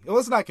confusing. Well,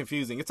 it's not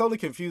confusing. It's only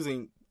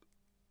confusing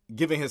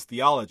given his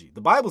theology.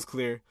 The Bible's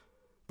clear,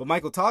 but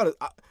Michael Todd,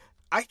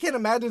 I can't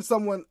imagine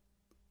someone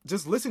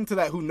just listening to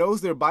that who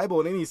knows their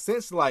Bible in any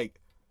sense like,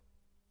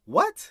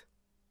 what?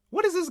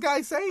 What is this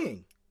guy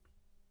saying?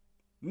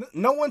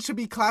 No one should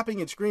be clapping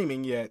and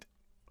screaming yet.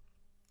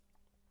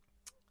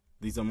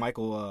 These are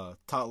Michael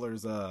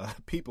Toddler's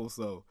people,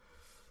 so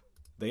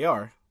they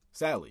are,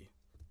 sadly.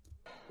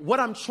 What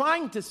I'm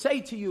trying to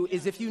say to you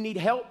is if you need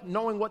help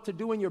knowing what to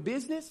do in your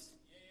business,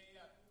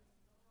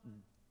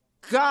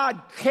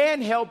 God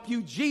can help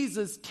you.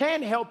 Jesus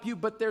can help you,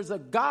 but there's a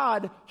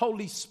God,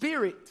 Holy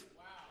Spirit,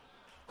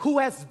 who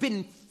has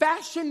been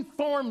fashioned,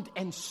 formed,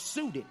 and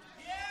suited.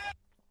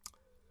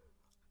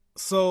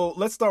 So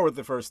let's start with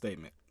the first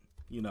statement.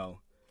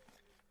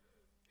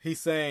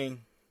 He's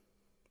saying,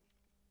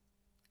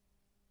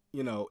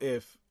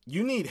 if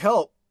you need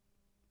help,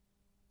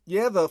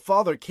 yeah, the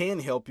Father can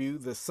help you,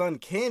 the Son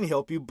can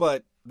help you,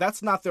 but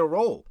that's not their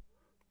role.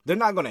 They're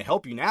not going to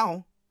help you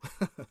now.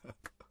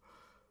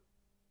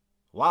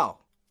 Wow.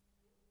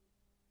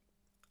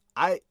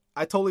 I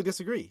totally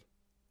disagree.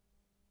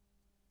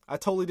 I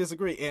totally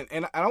disagree.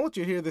 And I want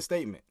you to hear this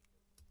statement.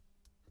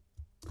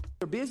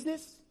 Your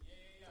business?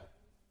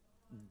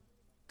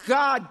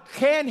 God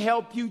can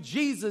help you.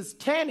 Jesus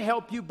can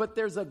help you, but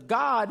there's a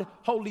God,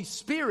 Holy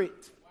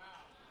Spirit,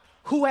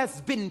 who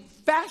has been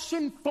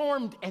fashioned,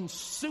 formed, and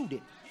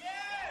suited.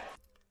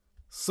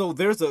 So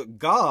there's a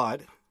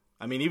God.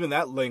 I mean, even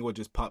that language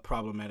is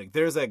problematic.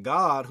 There's a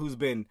God who's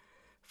been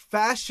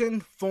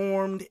fashioned,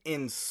 formed,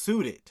 and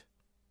suited.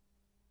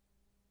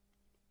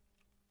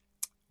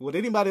 Would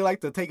anybody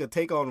like to take a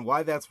take on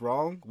why that's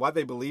wrong? Why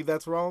they believe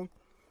that's wrong?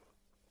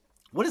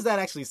 What does that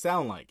actually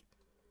sound like?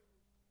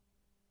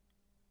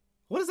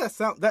 What does that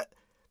sound?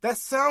 That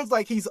sounds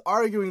like he's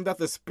arguing that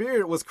the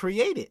Spirit was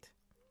created.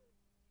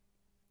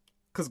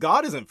 Because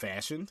God isn't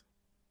fashioned.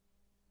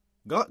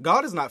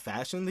 God is not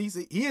fashioned.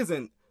 He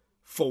isn't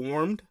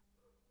formed.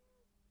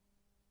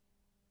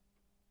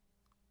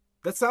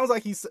 That sounds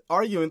like he's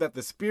arguing that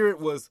the Spirit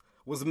was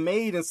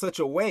made in such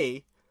a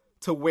way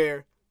to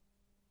where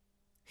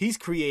he's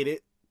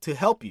created to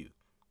help you.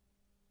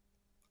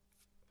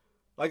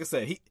 Like I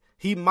said,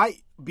 he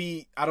might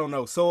be, I don't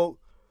know, so,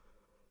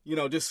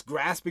 just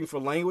grasping for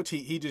language.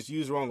 He just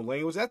used wrong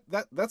language.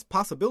 That's a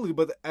possibility,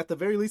 but at the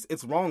very least,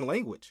 it's wrong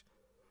language.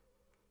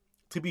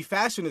 To be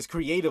fashioned is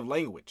creative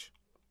language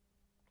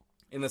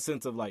in the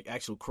sense of like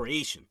actual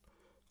creation,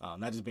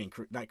 not just being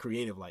not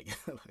creative like,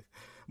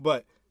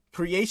 but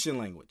creation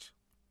language,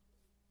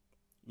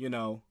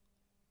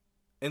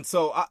 And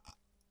so,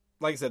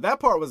 like I said, that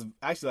part was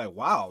actually like,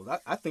 wow,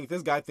 I think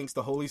this guy thinks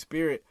the Holy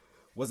Spirit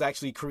was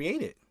actually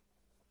created.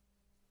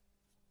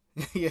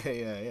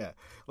 Yeah.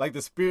 Like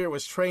the Spirit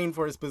was trained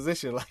for his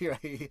position. Like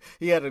right?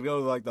 He had to go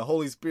to like the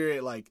Holy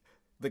Spirit, like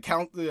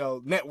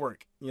the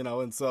network,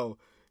 and so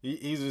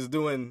he's just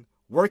doing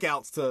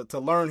workouts to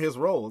learn his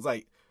role. It's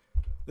like,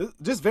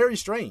 just very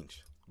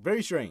strange.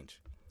 Very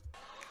strange.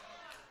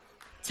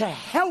 To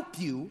help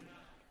you,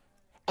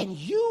 and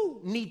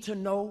you need to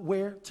know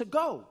where to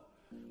go.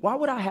 Why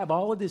would I have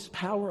all of this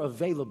power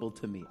available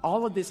to me?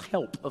 All of this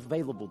help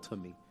available to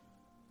me?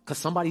 Because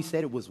somebody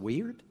said it was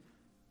weird?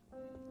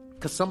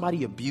 Because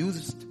somebody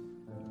abused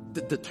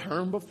the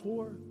term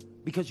before?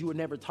 Because you were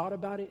never taught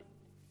about it?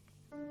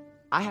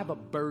 I have a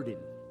burden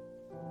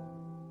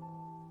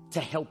to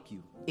help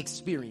you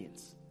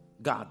experience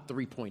God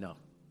 3.0.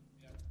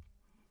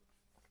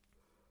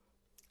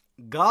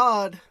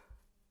 God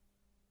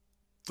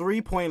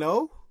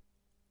 3.0?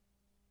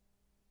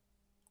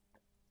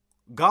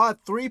 God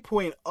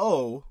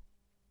 3.0?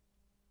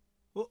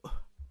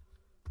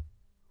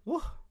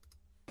 What?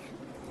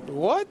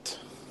 What?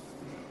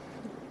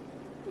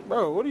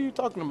 Bro, what are you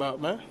talking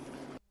about, man?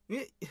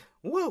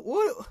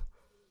 What?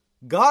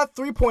 God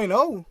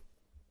 3.0?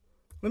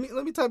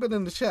 Let me type it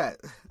in the chat.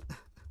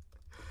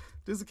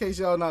 Just in case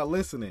y'all not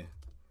listening.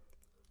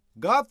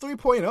 God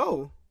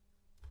 3.0?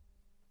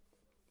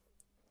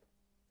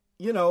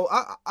 You know,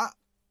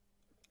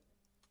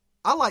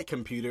 I like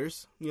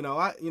computers.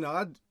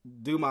 I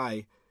do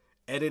my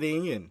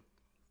editing and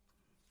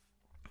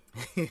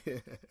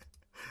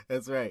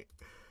that's right.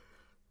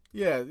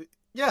 Yeah.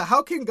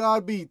 How can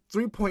God be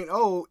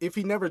 3.0 if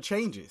he never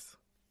changes?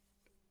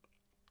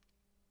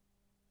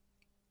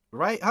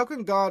 Right? How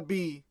can God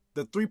be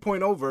the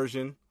 3.0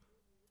 version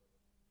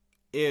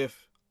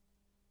if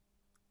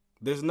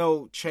there's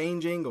no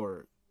changing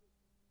or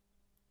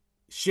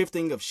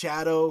shifting of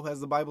shadow, as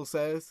the Bible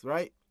says,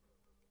 right?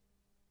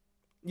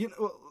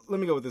 Let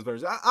me go with this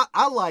version.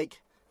 I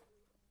like,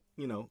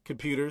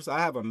 computers. I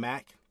have a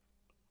Mac.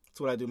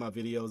 That's what I do my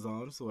videos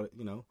on. So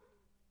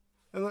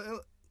and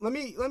let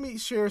me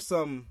share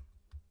some,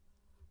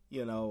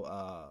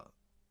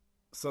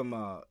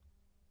 some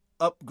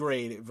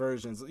upgraded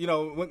versions.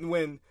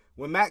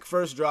 When Mac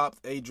first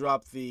dropped, they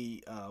dropped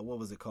the what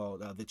was it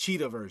called? The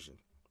Cheetah version.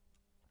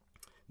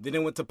 Then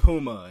it went to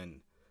Puma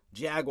and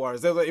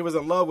Jaguars. It was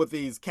in love with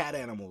these cat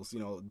animals,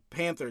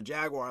 panther,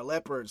 jaguar,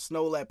 leopard,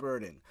 snow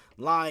leopard, and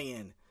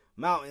lion,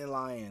 mountain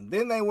lion.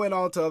 Then they went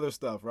on to other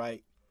stuff,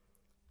 right?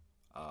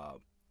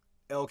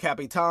 El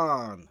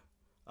Capitan,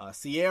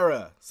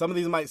 Sierra. Some of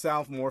these might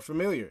sound more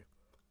familiar.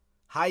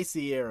 High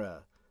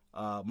Sierra,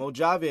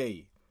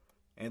 Mojave,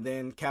 and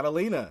then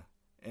Catalina,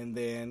 and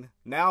then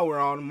now we're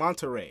on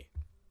Monterey.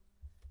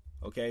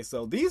 Okay,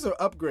 so these are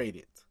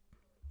upgraded.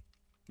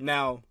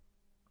 Now,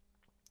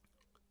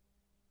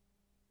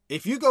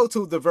 if you go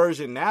to the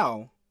version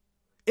now,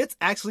 it's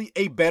actually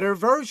a better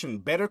version,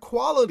 better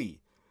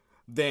quality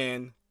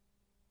than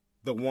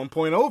the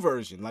 1.0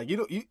 version. Like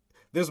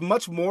there's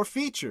much more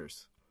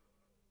features,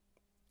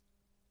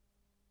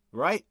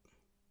 right?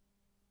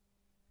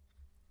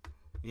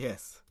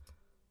 Yes.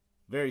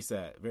 Very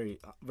sad, very,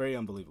 very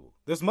unbelievable.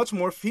 There's much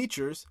more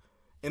features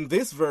in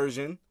this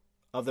version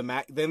of the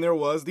Mac than there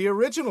was the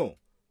original.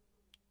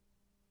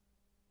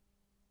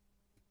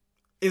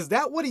 Is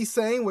that what he's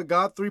saying with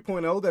God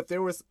 3.0? That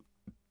there was...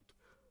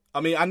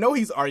 I know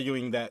he's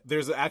arguing that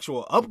there's an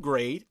actual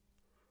upgrade.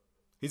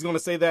 He's going to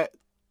say that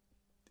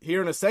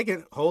here in a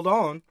second. Hold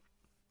on.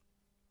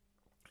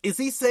 Is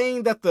he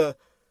saying that the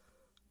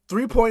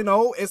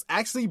 3.0 is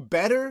actually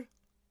better?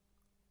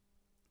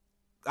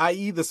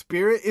 I.e. the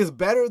Spirit is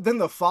better than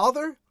the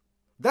Father?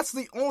 That's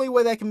the only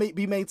way that can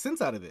be made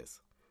sense out of this.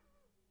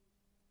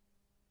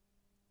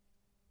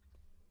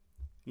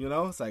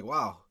 It's like,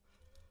 wow.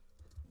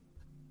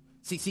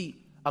 See,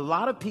 a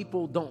lot of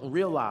people don't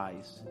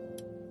realize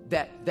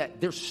that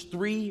there's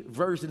three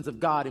versions of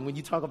God, and when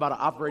you talk about an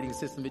operating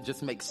system, it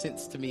just makes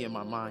sense to me in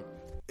my mind.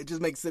 It just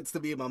makes sense to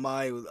me in my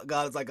mind.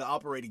 God is like an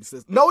operating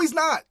system. No, he's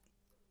not.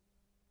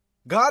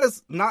 God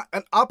is not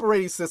an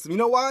operating system. You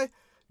know why?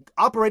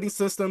 Operating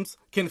systems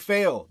can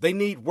fail. They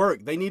need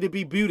work. They need to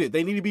be booted.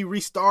 They need to be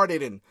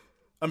restarted and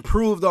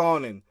improved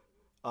on, and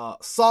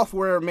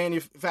software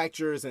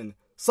manufacturers and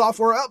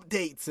software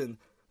updates. And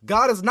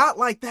God is not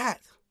like that.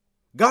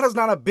 God is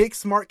not a big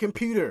smart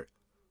computer.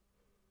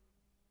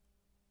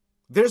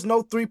 There's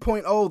no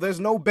 3.0. There's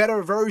no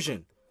better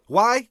version.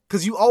 Why?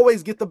 Because you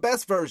always get the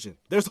best version.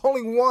 There's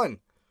only one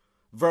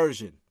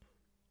version,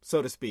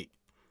 so to speak.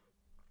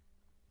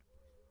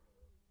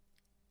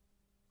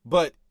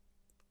 But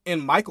in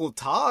Michael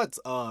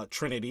Todd's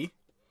Trinity,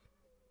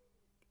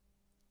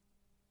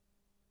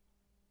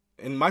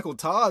 in Michael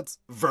Todd's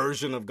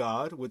version of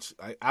God, which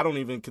I don't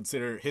even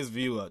consider his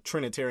view a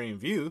Trinitarian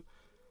view,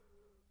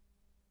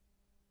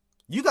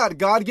 you got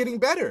God getting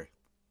better.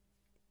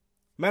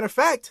 Matter of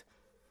fact,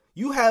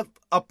 you have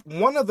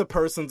one of the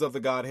persons of the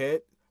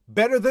Godhead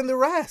better than the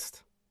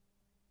rest.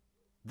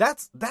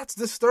 That's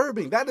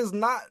disturbing. That is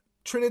not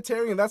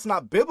Trinitarian. That's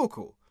not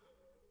biblical.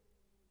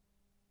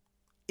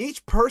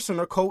 Each person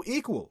are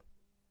co-equal,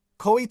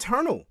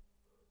 co-eternal.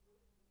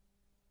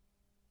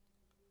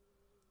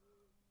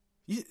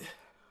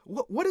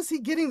 What is he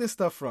getting this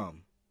stuff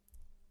from?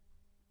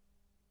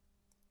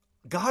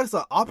 God is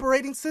an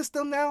operating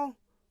system now?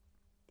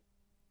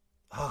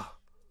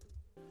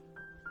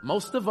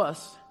 Most of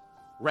us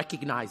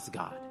recognize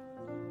God.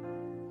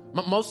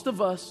 Most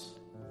of us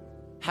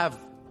have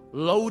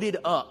loaded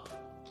up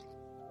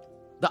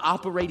the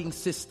operating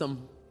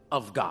system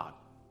of God.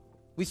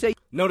 We say...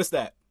 Notice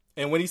that.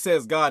 And when he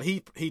says God,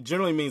 he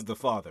generally means the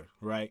Father,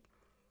 right?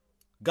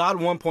 God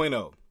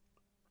 1.0.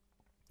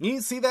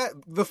 You see that?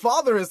 The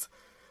Father is...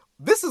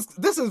 This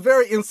is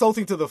very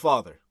insulting to the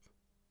Father.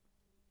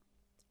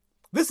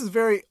 This is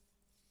very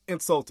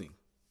insulting.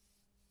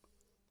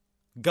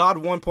 God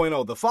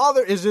 1.0. The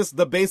Father is just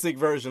the basic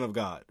version of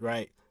God,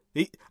 right?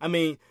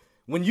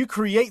 When when you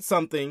create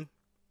something,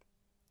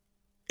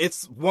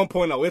 it's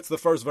 1.0. It's the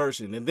first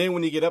version. And then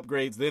when you get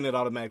upgrades, then it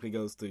automatically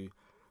goes to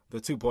the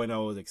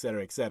 2.0s, et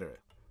cetera, et cetera.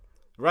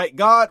 Right?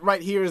 God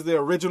right here is the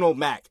original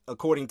Mac,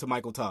 according to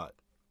Michael Todd.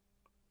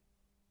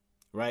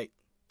 Right?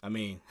 I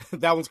mean,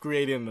 that one's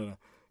created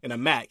in a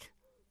Mac.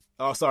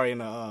 Oh, sorry, in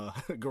a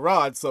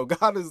garage. So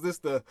God is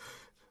the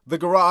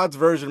garage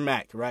version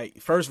Mac, right?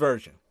 First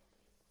version.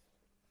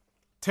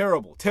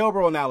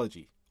 Terrible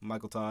analogy,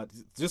 Michael Todd.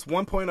 Just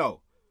 1.0.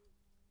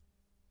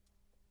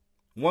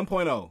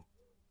 1.0.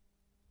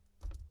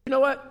 You know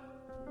what?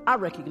 I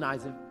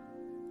recognize him.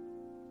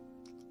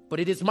 But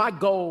it is my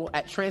goal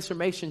at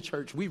Transformation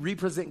Church. We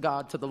represent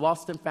God to the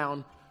lost and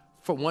found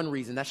for one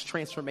reason. That's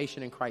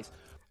transformation in Christ.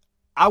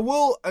 I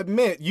will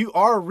admit you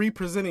are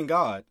representing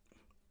God.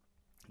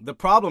 The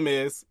problem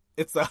is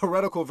it's a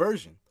heretical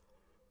version.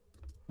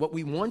 What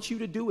we want you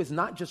to do is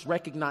not just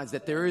recognize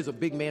that there is a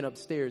big man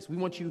upstairs. We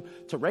want you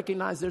to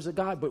recognize there's a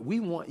God, but we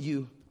want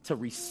you to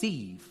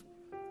receive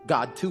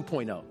God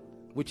 2.0,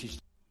 which is.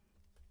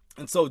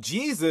 And so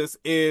Jesus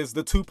is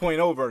the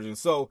 2.0 version.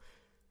 So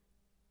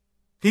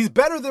he's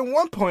better than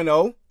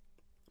 1.0,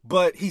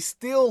 but he's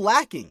still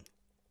lacking.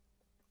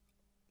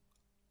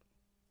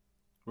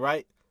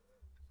 Right?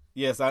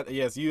 Yes,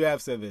 you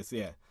have said this.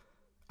 Yeah.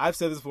 I've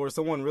said this before.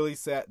 Someone really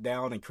sat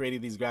down and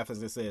created these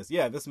graphics that says,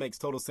 yeah, this makes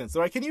total sense. So,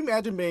 right, can you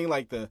imagine being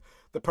like the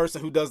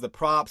person who does the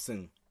props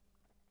and,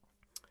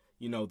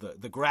 you know,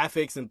 the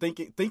graphics and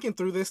thinking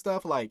through this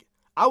stuff? Like,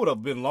 I would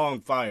have been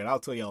long fired. I'll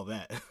tell y'all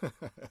that.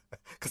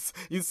 Because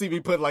you see me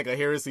put like a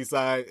heresy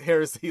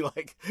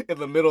like in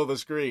the middle of the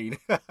screen.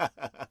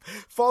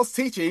 False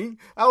teaching.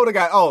 I would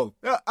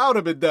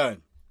have been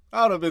done.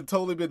 I would have been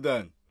totally been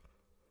done.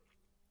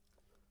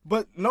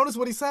 But notice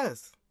what he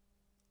says.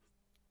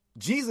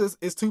 Jesus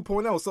is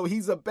 2.0, so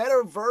he's a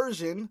better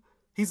version.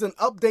 He's an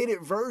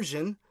updated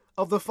version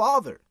of the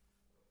Father.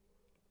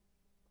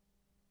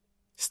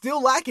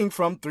 Still lacking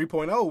from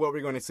 3.0, what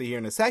we're going to see here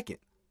in a second.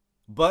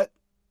 But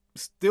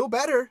still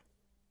better,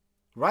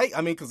 right?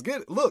 I mean, because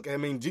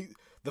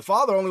the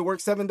Father only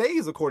worked 7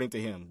 days according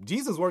to him.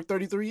 Jesus worked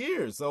 33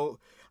 years, so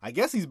I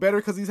guess he's better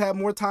because he's had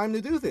more time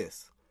to do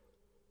this.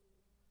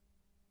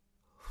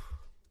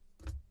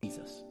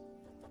 Jesus.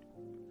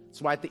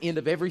 That's why at the end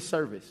of every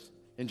service,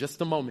 in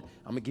just a moment,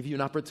 I'm going to give you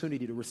an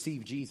opportunity to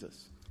receive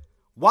Jesus.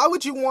 Why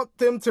would you want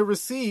them to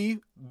receive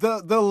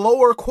the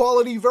lower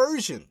quality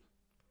version?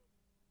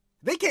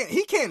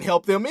 He can't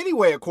help them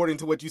anyway, according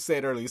to what you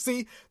said earlier.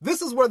 See,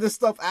 this is where this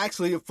stuff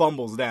actually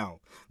fumbles down.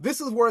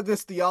 This is where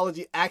this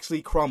theology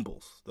actually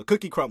crumbles. The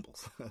cookie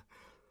crumbles.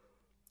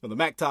 Or the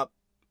Mac top,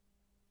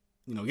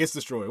 gets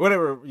destroyed.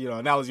 Whatever,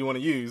 analogy you want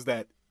to use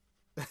that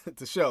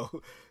to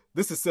show.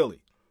 This is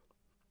silly.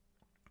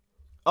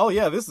 Oh,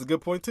 yeah, this is a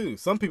good point, too.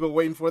 Some people are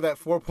waiting for that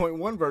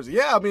 4.1 version.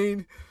 Yeah, I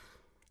mean,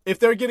 if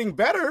they're getting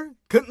better,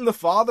 couldn't the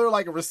Father,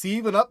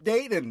 receive an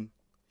update and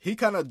he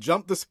kind of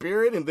jumped the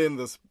Spirit and then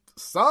the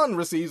Son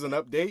receives an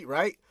update,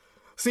 right?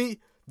 See,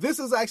 this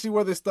is actually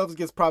where this stuff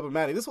gets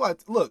problematic. This is why,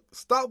 look,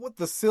 stop with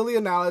the silly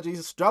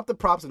analogies, drop the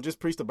props, and just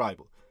preach the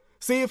Bible.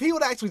 See, if he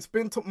would actually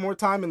spend more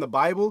time in the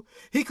Bible,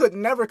 he could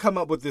never come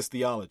up with this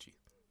theology.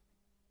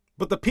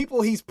 But the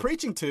people he's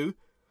preaching to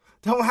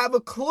don't have a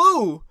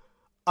clue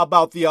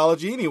about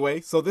theology anyway,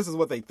 so this is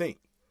what they think.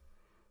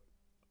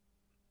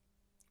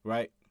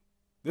 Right?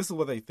 This is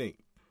what they think.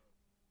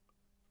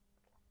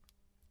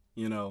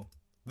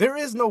 There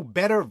is no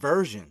better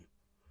version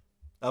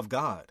of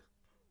God.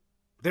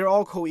 They're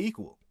all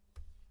co-equal.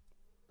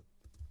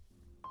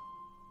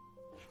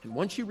 And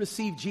once you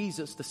receive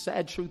Jesus, the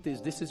sad truth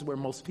is this is where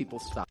most people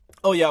stop.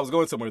 Oh yeah, I was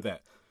going somewhere with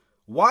that.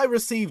 Why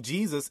receive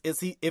Jesus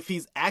if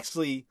he's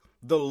actually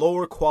the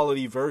lower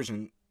quality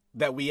version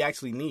that we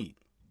actually need?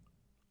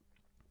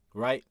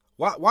 Right?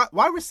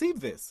 Why receive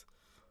this?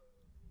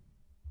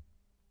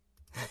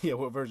 Yeah,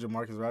 what version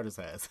Marcus Rogers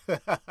has?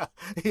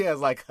 He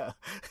has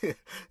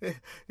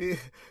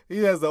he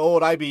has the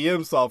old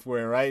IBM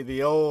software, right?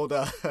 The old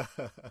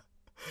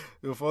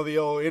before the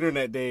old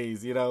internet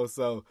days,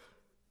 So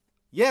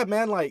yeah,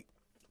 man,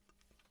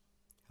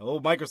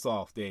 old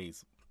Microsoft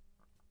days.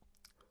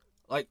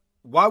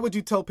 Why would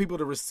you tell people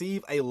to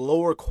receive a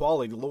lower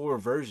quality, lower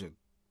version?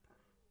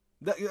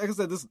 Like I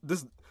said,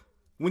 this.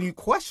 When you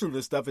question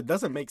this stuff, it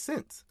doesn't make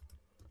sense.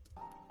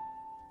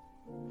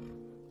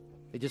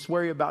 They just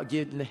worry about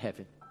getting to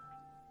heaven.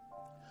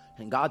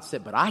 And God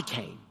said, but I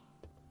came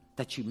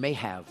that you may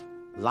have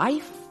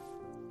life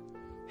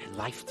and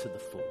life to the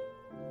full.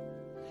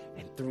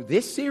 And through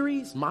this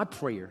series, my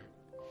prayer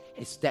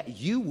is that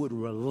you would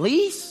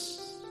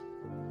release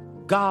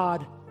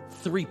God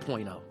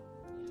 3.0.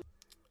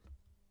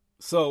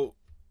 So,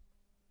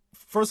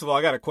 first of all,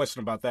 I got a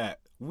question about that.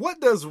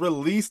 What does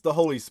release the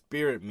Holy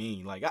Spirit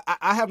mean?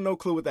 I have no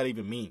clue what that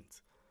even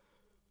means.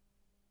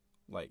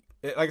 Like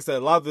I said, a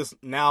lot of this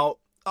now,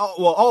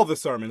 all of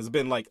this sermon has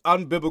been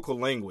unbiblical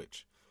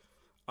language.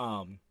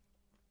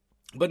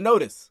 But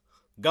notice,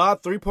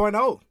 God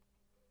 3.0.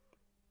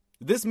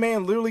 This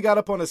man literally got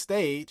up on a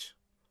stage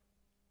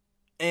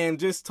and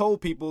just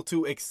told people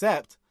to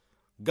accept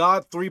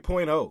God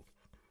 3.0.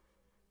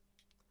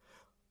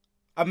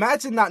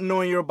 Imagine not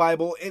knowing your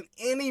Bible in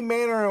any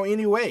manner or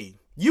any way.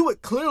 You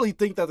would clearly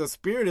think that the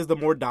Spirit is the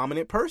more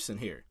dominant person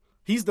here.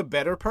 He's the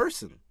better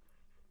person.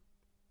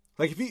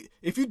 Like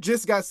if you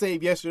just got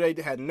saved yesterday,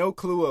 had no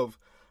clue of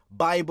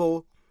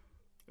Bible,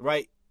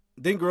 right?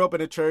 Didn't grow up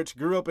in a church,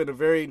 grew up in a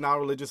very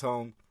non-religious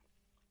home,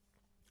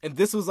 and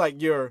this was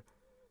like your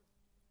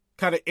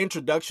kind of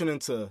introduction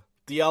into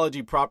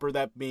theology proper.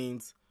 That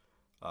means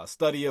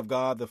study of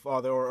God the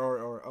Father,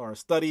 or a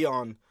study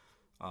on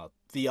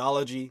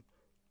theology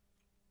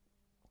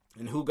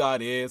and who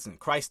God is, and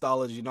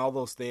Christology and all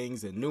those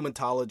things, and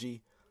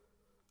pneumatology.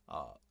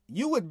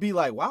 You would be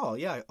like, wow,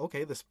 yeah,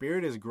 okay, the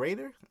Spirit is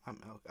greater.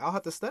 I'll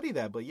have to study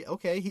that, but yeah,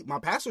 okay, my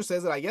pastor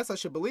says it, I guess I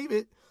should believe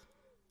it.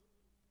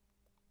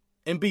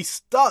 And be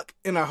stuck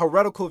in a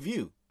heretical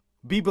view.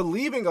 Be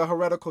believing a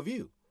heretical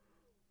view.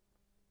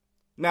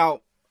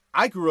 Now,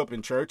 I grew up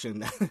in church,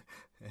 and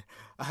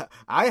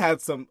I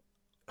had some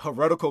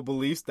heretical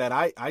beliefs that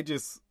I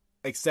just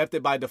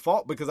accepted by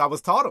default because I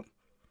was taught them.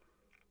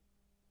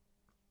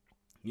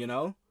 You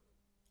know?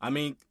 I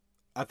mean,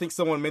 I think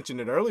someone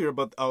mentioned it earlier,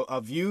 but a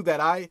view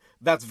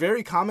that's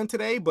very common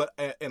today,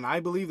 and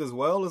I believe as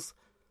well, is,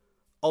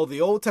 oh,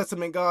 the Old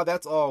Testament God,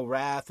 that's all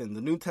wrath, and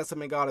the New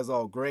Testament God is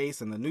all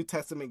grace, and the New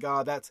Testament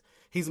God,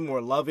 he's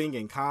more loving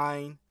and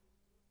kind,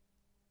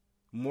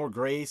 more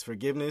grace,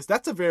 forgiveness.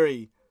 That's a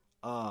very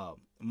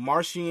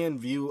Marcion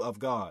view of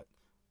God.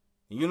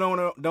 You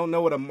don't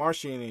know what a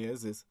Marcion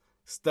is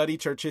study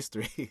church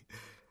history.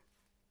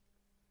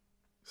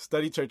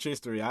 Study church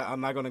history.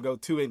 I'm not going to go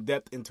too in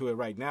depth into it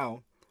right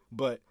now.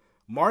 But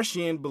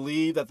Marcion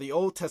believed that the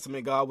Old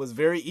Testament God was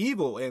very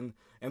evil, and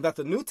that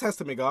the New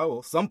Testament God,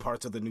 well, some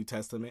parts of the New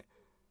Testament,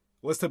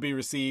 was to be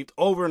received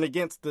over and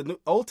against the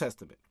Old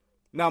Testament.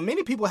 Now,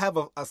 many people have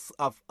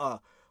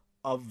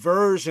a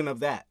version of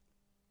that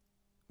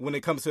when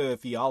it comes to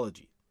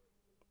theology.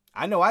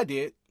 I know I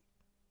did.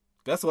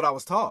 That's what I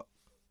was taught.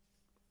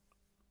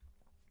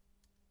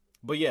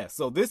 But yeah,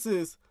 so this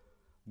is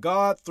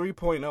God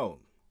 3.0.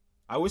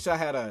 I wish I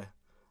had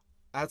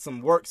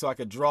some work so I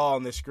could draw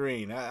on the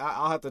screen.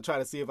 I'll have to try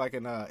to see if I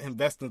can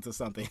invest into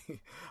something.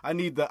 I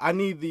need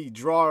the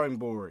drawing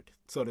board,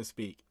 so to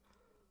speak.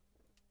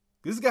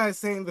 This guy is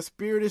saying the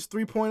Spirit is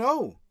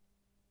 3.0.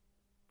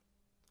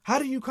 How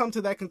do you come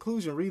to that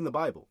conclusion reading the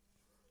Bible?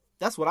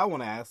 That's what I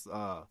want to ask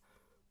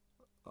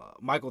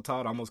Michael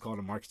Todd. I almost called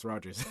him Marcus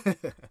Rogers.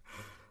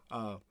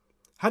 How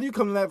do you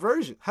come to that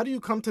version? How do you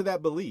come to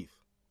that belief?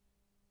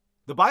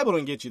 The Bible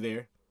didn't get you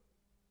there.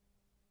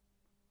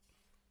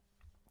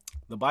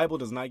 The Bible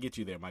does not get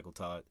you there, Michael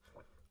Todd.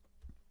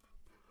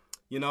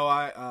 You know,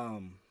 like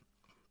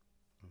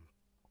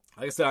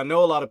I said, I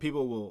know a lot of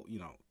people will,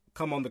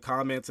 come on the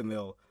comments and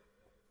they'll,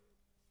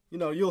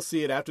 you'll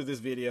see it after this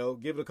video.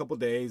 Give it a couple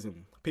days,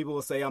 and people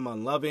will say I'm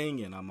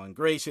unloving and I'm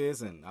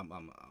ungracious and I'm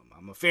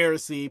a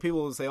Pharisee.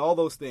 People will say all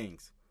those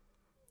things.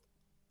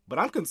 But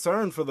I'm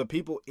concerned for the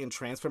people in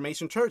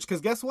Transformation Church, because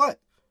guess what?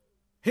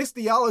 His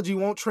theology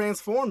won't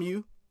transform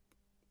you,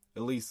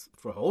 at least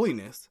for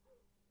holiness.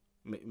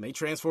 May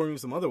transform you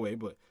some other way,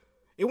 but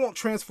it won't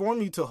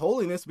transform you to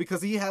holiness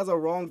because he has a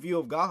wrong view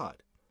of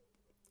God.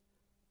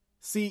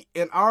 See,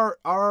 in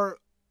our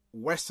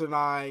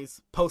westernized,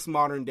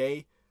 postmodern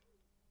day,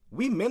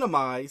 we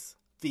minimize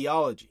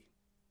theology,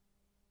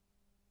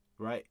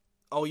 right?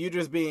 Oh, you're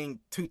just being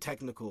too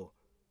technical.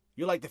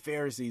 You're like the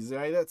Pharisees,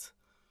 right?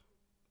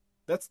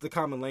 That's the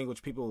common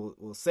language people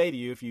will say to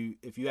you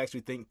if you actually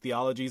think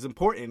theology is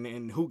important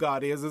and who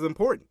God is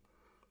important.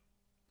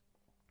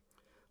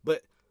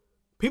 But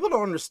people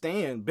don't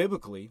understand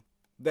biblically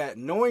that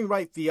knowing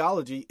right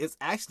theology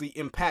actually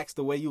impacts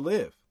the way you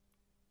live.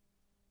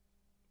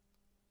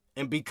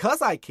 And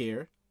because I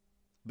care,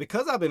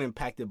 because I've been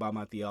impacted by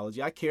my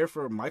theology, I care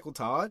for Michael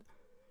Todd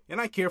and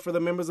I care for the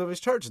members of his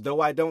church,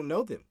 though I don't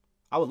know them.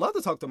 I would love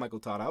to talk to Michael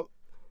Todd out.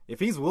 If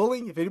he's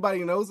willing, if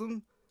anybody knows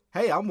him,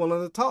 hey, I'm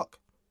willing to talk.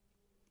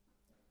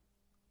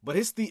 But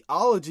his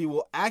theology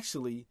will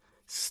actually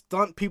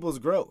stunt people's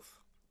growth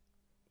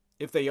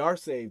if they are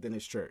saved in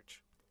his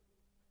church.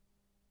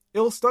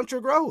 It'll stunt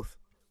your growth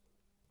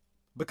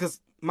because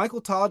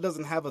Michael Todd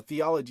doesn't have a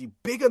theology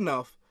big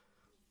enough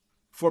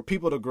for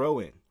people to grow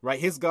in, right?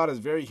 His God is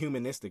very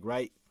humanistic,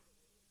 right?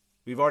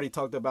 We've already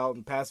talked about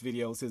in past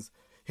videos,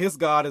 his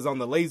God is on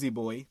the lazy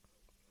boy.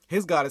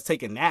 His God is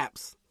taking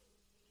naps.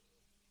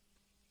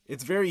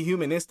 It's very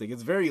humanistic.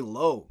 It's very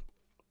low.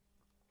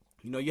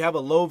 You have a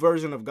low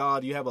version of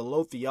God. You have a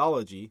low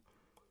theology.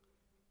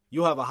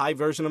 You have a high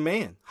version of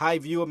man, high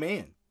view of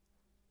man.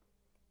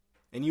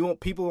 And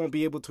people won't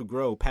be able to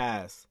grow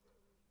past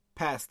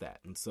that.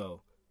 And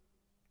so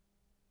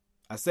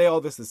I say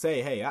all this to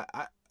say, hey,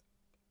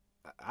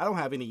 I don't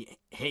have any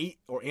hate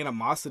or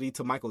animosity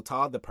to Michael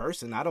Todd, the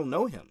person. I don't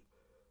know him.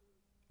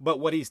 But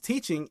what he's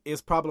teaching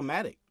is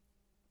problematic.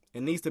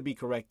 It needs to be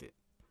corrected.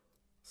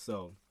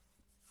 So,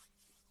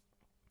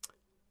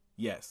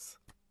 yes.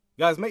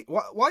 Guys,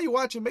 while you're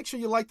watching, make sure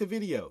you like the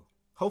video.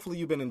 Hopefully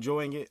you've been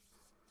enjoying it.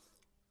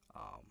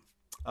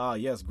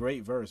 Yes,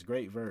 great verse.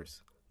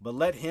 But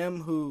let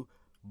him who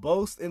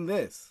boasts in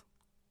this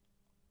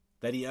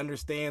that he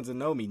understands and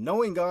know me.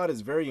 Knowing God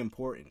is very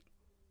important.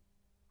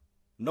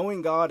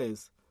 Knowing God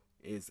is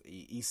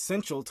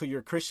essential to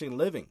your Christian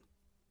living.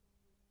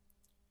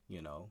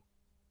 You know,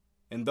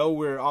 and though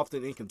we're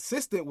often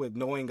inconsistent with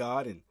knowing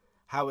God and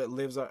how it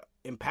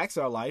impacts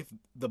our life,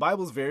 the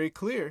Bible's very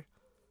clear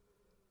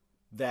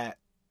that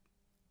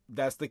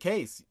that's the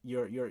case.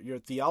 Your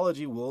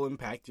theology will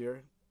impact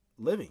your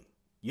living.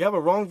 You have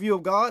a wrong view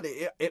of God,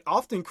 it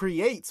often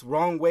creates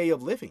wrong way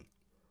of living.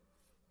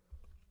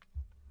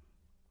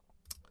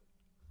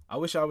 I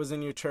wish I was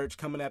in your church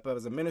coming up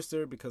as a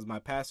minister because my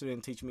pastor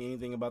didn't teach me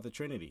anything about the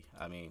Trinity.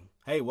 I mean,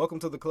 hey, welcome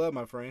to the club,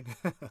 my friend.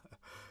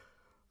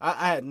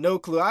 I had no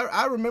clue.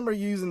 I remember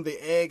using the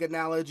egg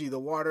analogy, the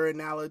water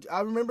analogy.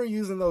 I remember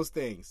using those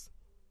things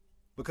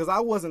because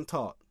I wasn't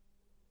taught.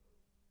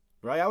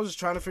 Right? I was just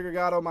trying to figure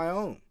God on my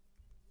own.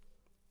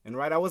 And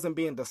right, I wasn't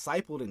being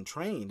discipled and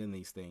trained in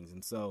these things.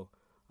 And so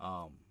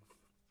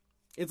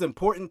it's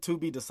important to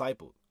be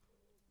discipled.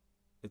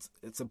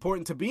 It's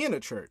important to be in a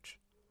church.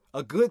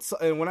 A good,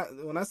 and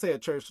when I say a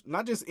church,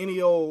 not just any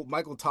old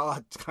Michael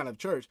Todd kind of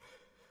church,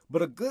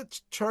 but a good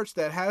church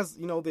that has,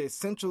 you know, the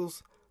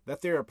essentials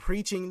that they're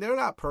preaching. They're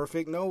not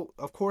perfect, no,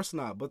 of course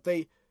not, but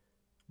they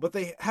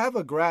have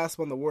a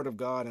grasp on the Word of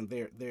God, and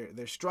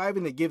they're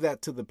striving to give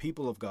that to the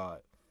people of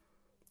God.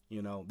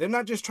 You know, they're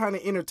not just trying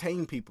to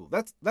entertain people.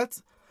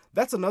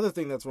 That's another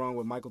thing that's wrong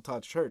with Michael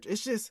Todd's church.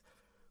 It's just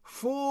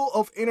full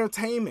of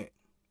entertainment.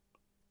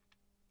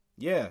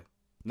 Yeah.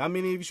 Not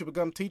many of you should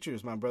become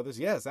teachers, my brothers.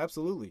 Yes,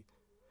 absolutely.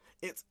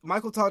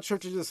 Michael Todd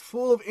Church is just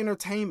full of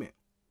entertainment.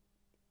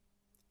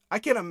 I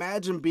can't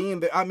imagine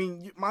being there. I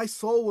mean, my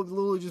soul would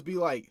literally just be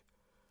like,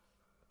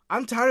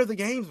 I'm tired of the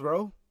games,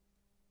 bro.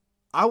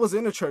 I was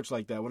in a church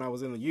like that when I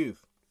was in the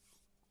youth.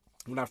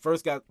 When I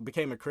first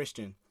became a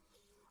Christian,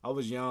 I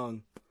was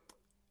young.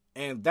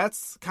 And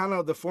that's kind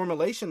of the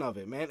formulation of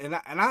it, man. And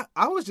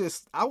I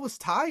was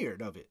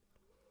tired of it.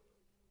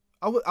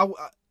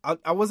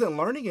 I wasn't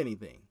learning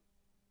anything.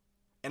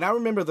 And I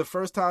remember the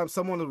first time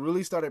someone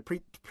really started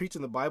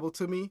preaching the Bible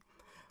to me.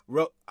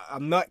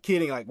 I'm not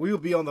kidding. Like, we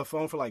would be on the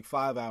phone for like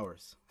 5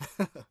 hours.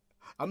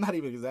 I'm not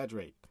even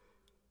exaggerating.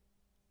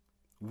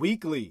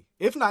 Weekly,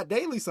 if not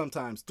daily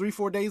sometimes,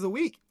 3-4 days a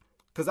week.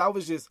 Because I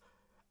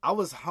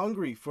was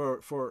hungry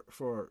for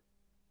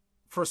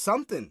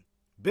something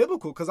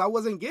biblical because I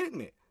wasn't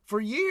getting it for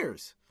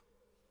years.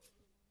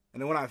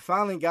 And then when I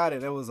finally got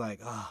it, it was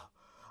like,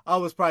 I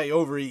was probably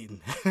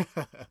overeating.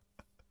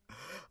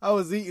 I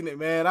was eating it,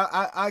 man.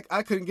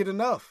 I couldn't get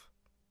enough.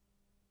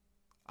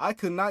 I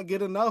could not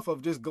get enough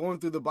of just going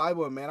through the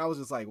Bible, and man, I was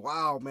just like,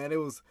 wow, man, it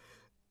was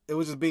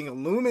just being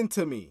illumined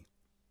to me.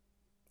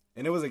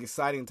 And it was an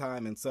exciting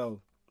time. And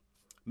so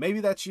maybe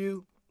that's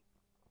you.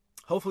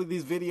 Hopefully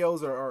these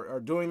videos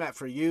are doing that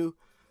for you.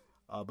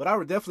 But I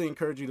would definitely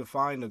encourage you to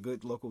find a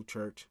good local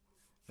church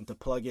and to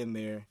plug in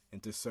there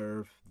and to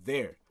serve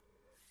there.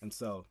 And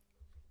so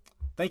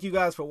thank you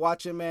guys for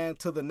watching, man.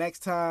 Till the next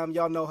time,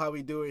 y'all know how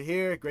we do it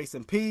here. Grace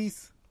and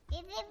peace.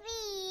 Grace and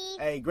peace.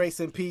 Hey, grace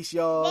and peace,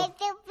 y'all. Grace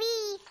and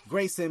peace.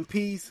 Grace and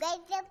peace. Grace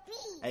and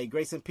peace. Hey,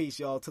 grace and peace,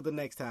 y'all. Till the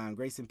next time,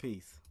 grace and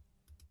peace.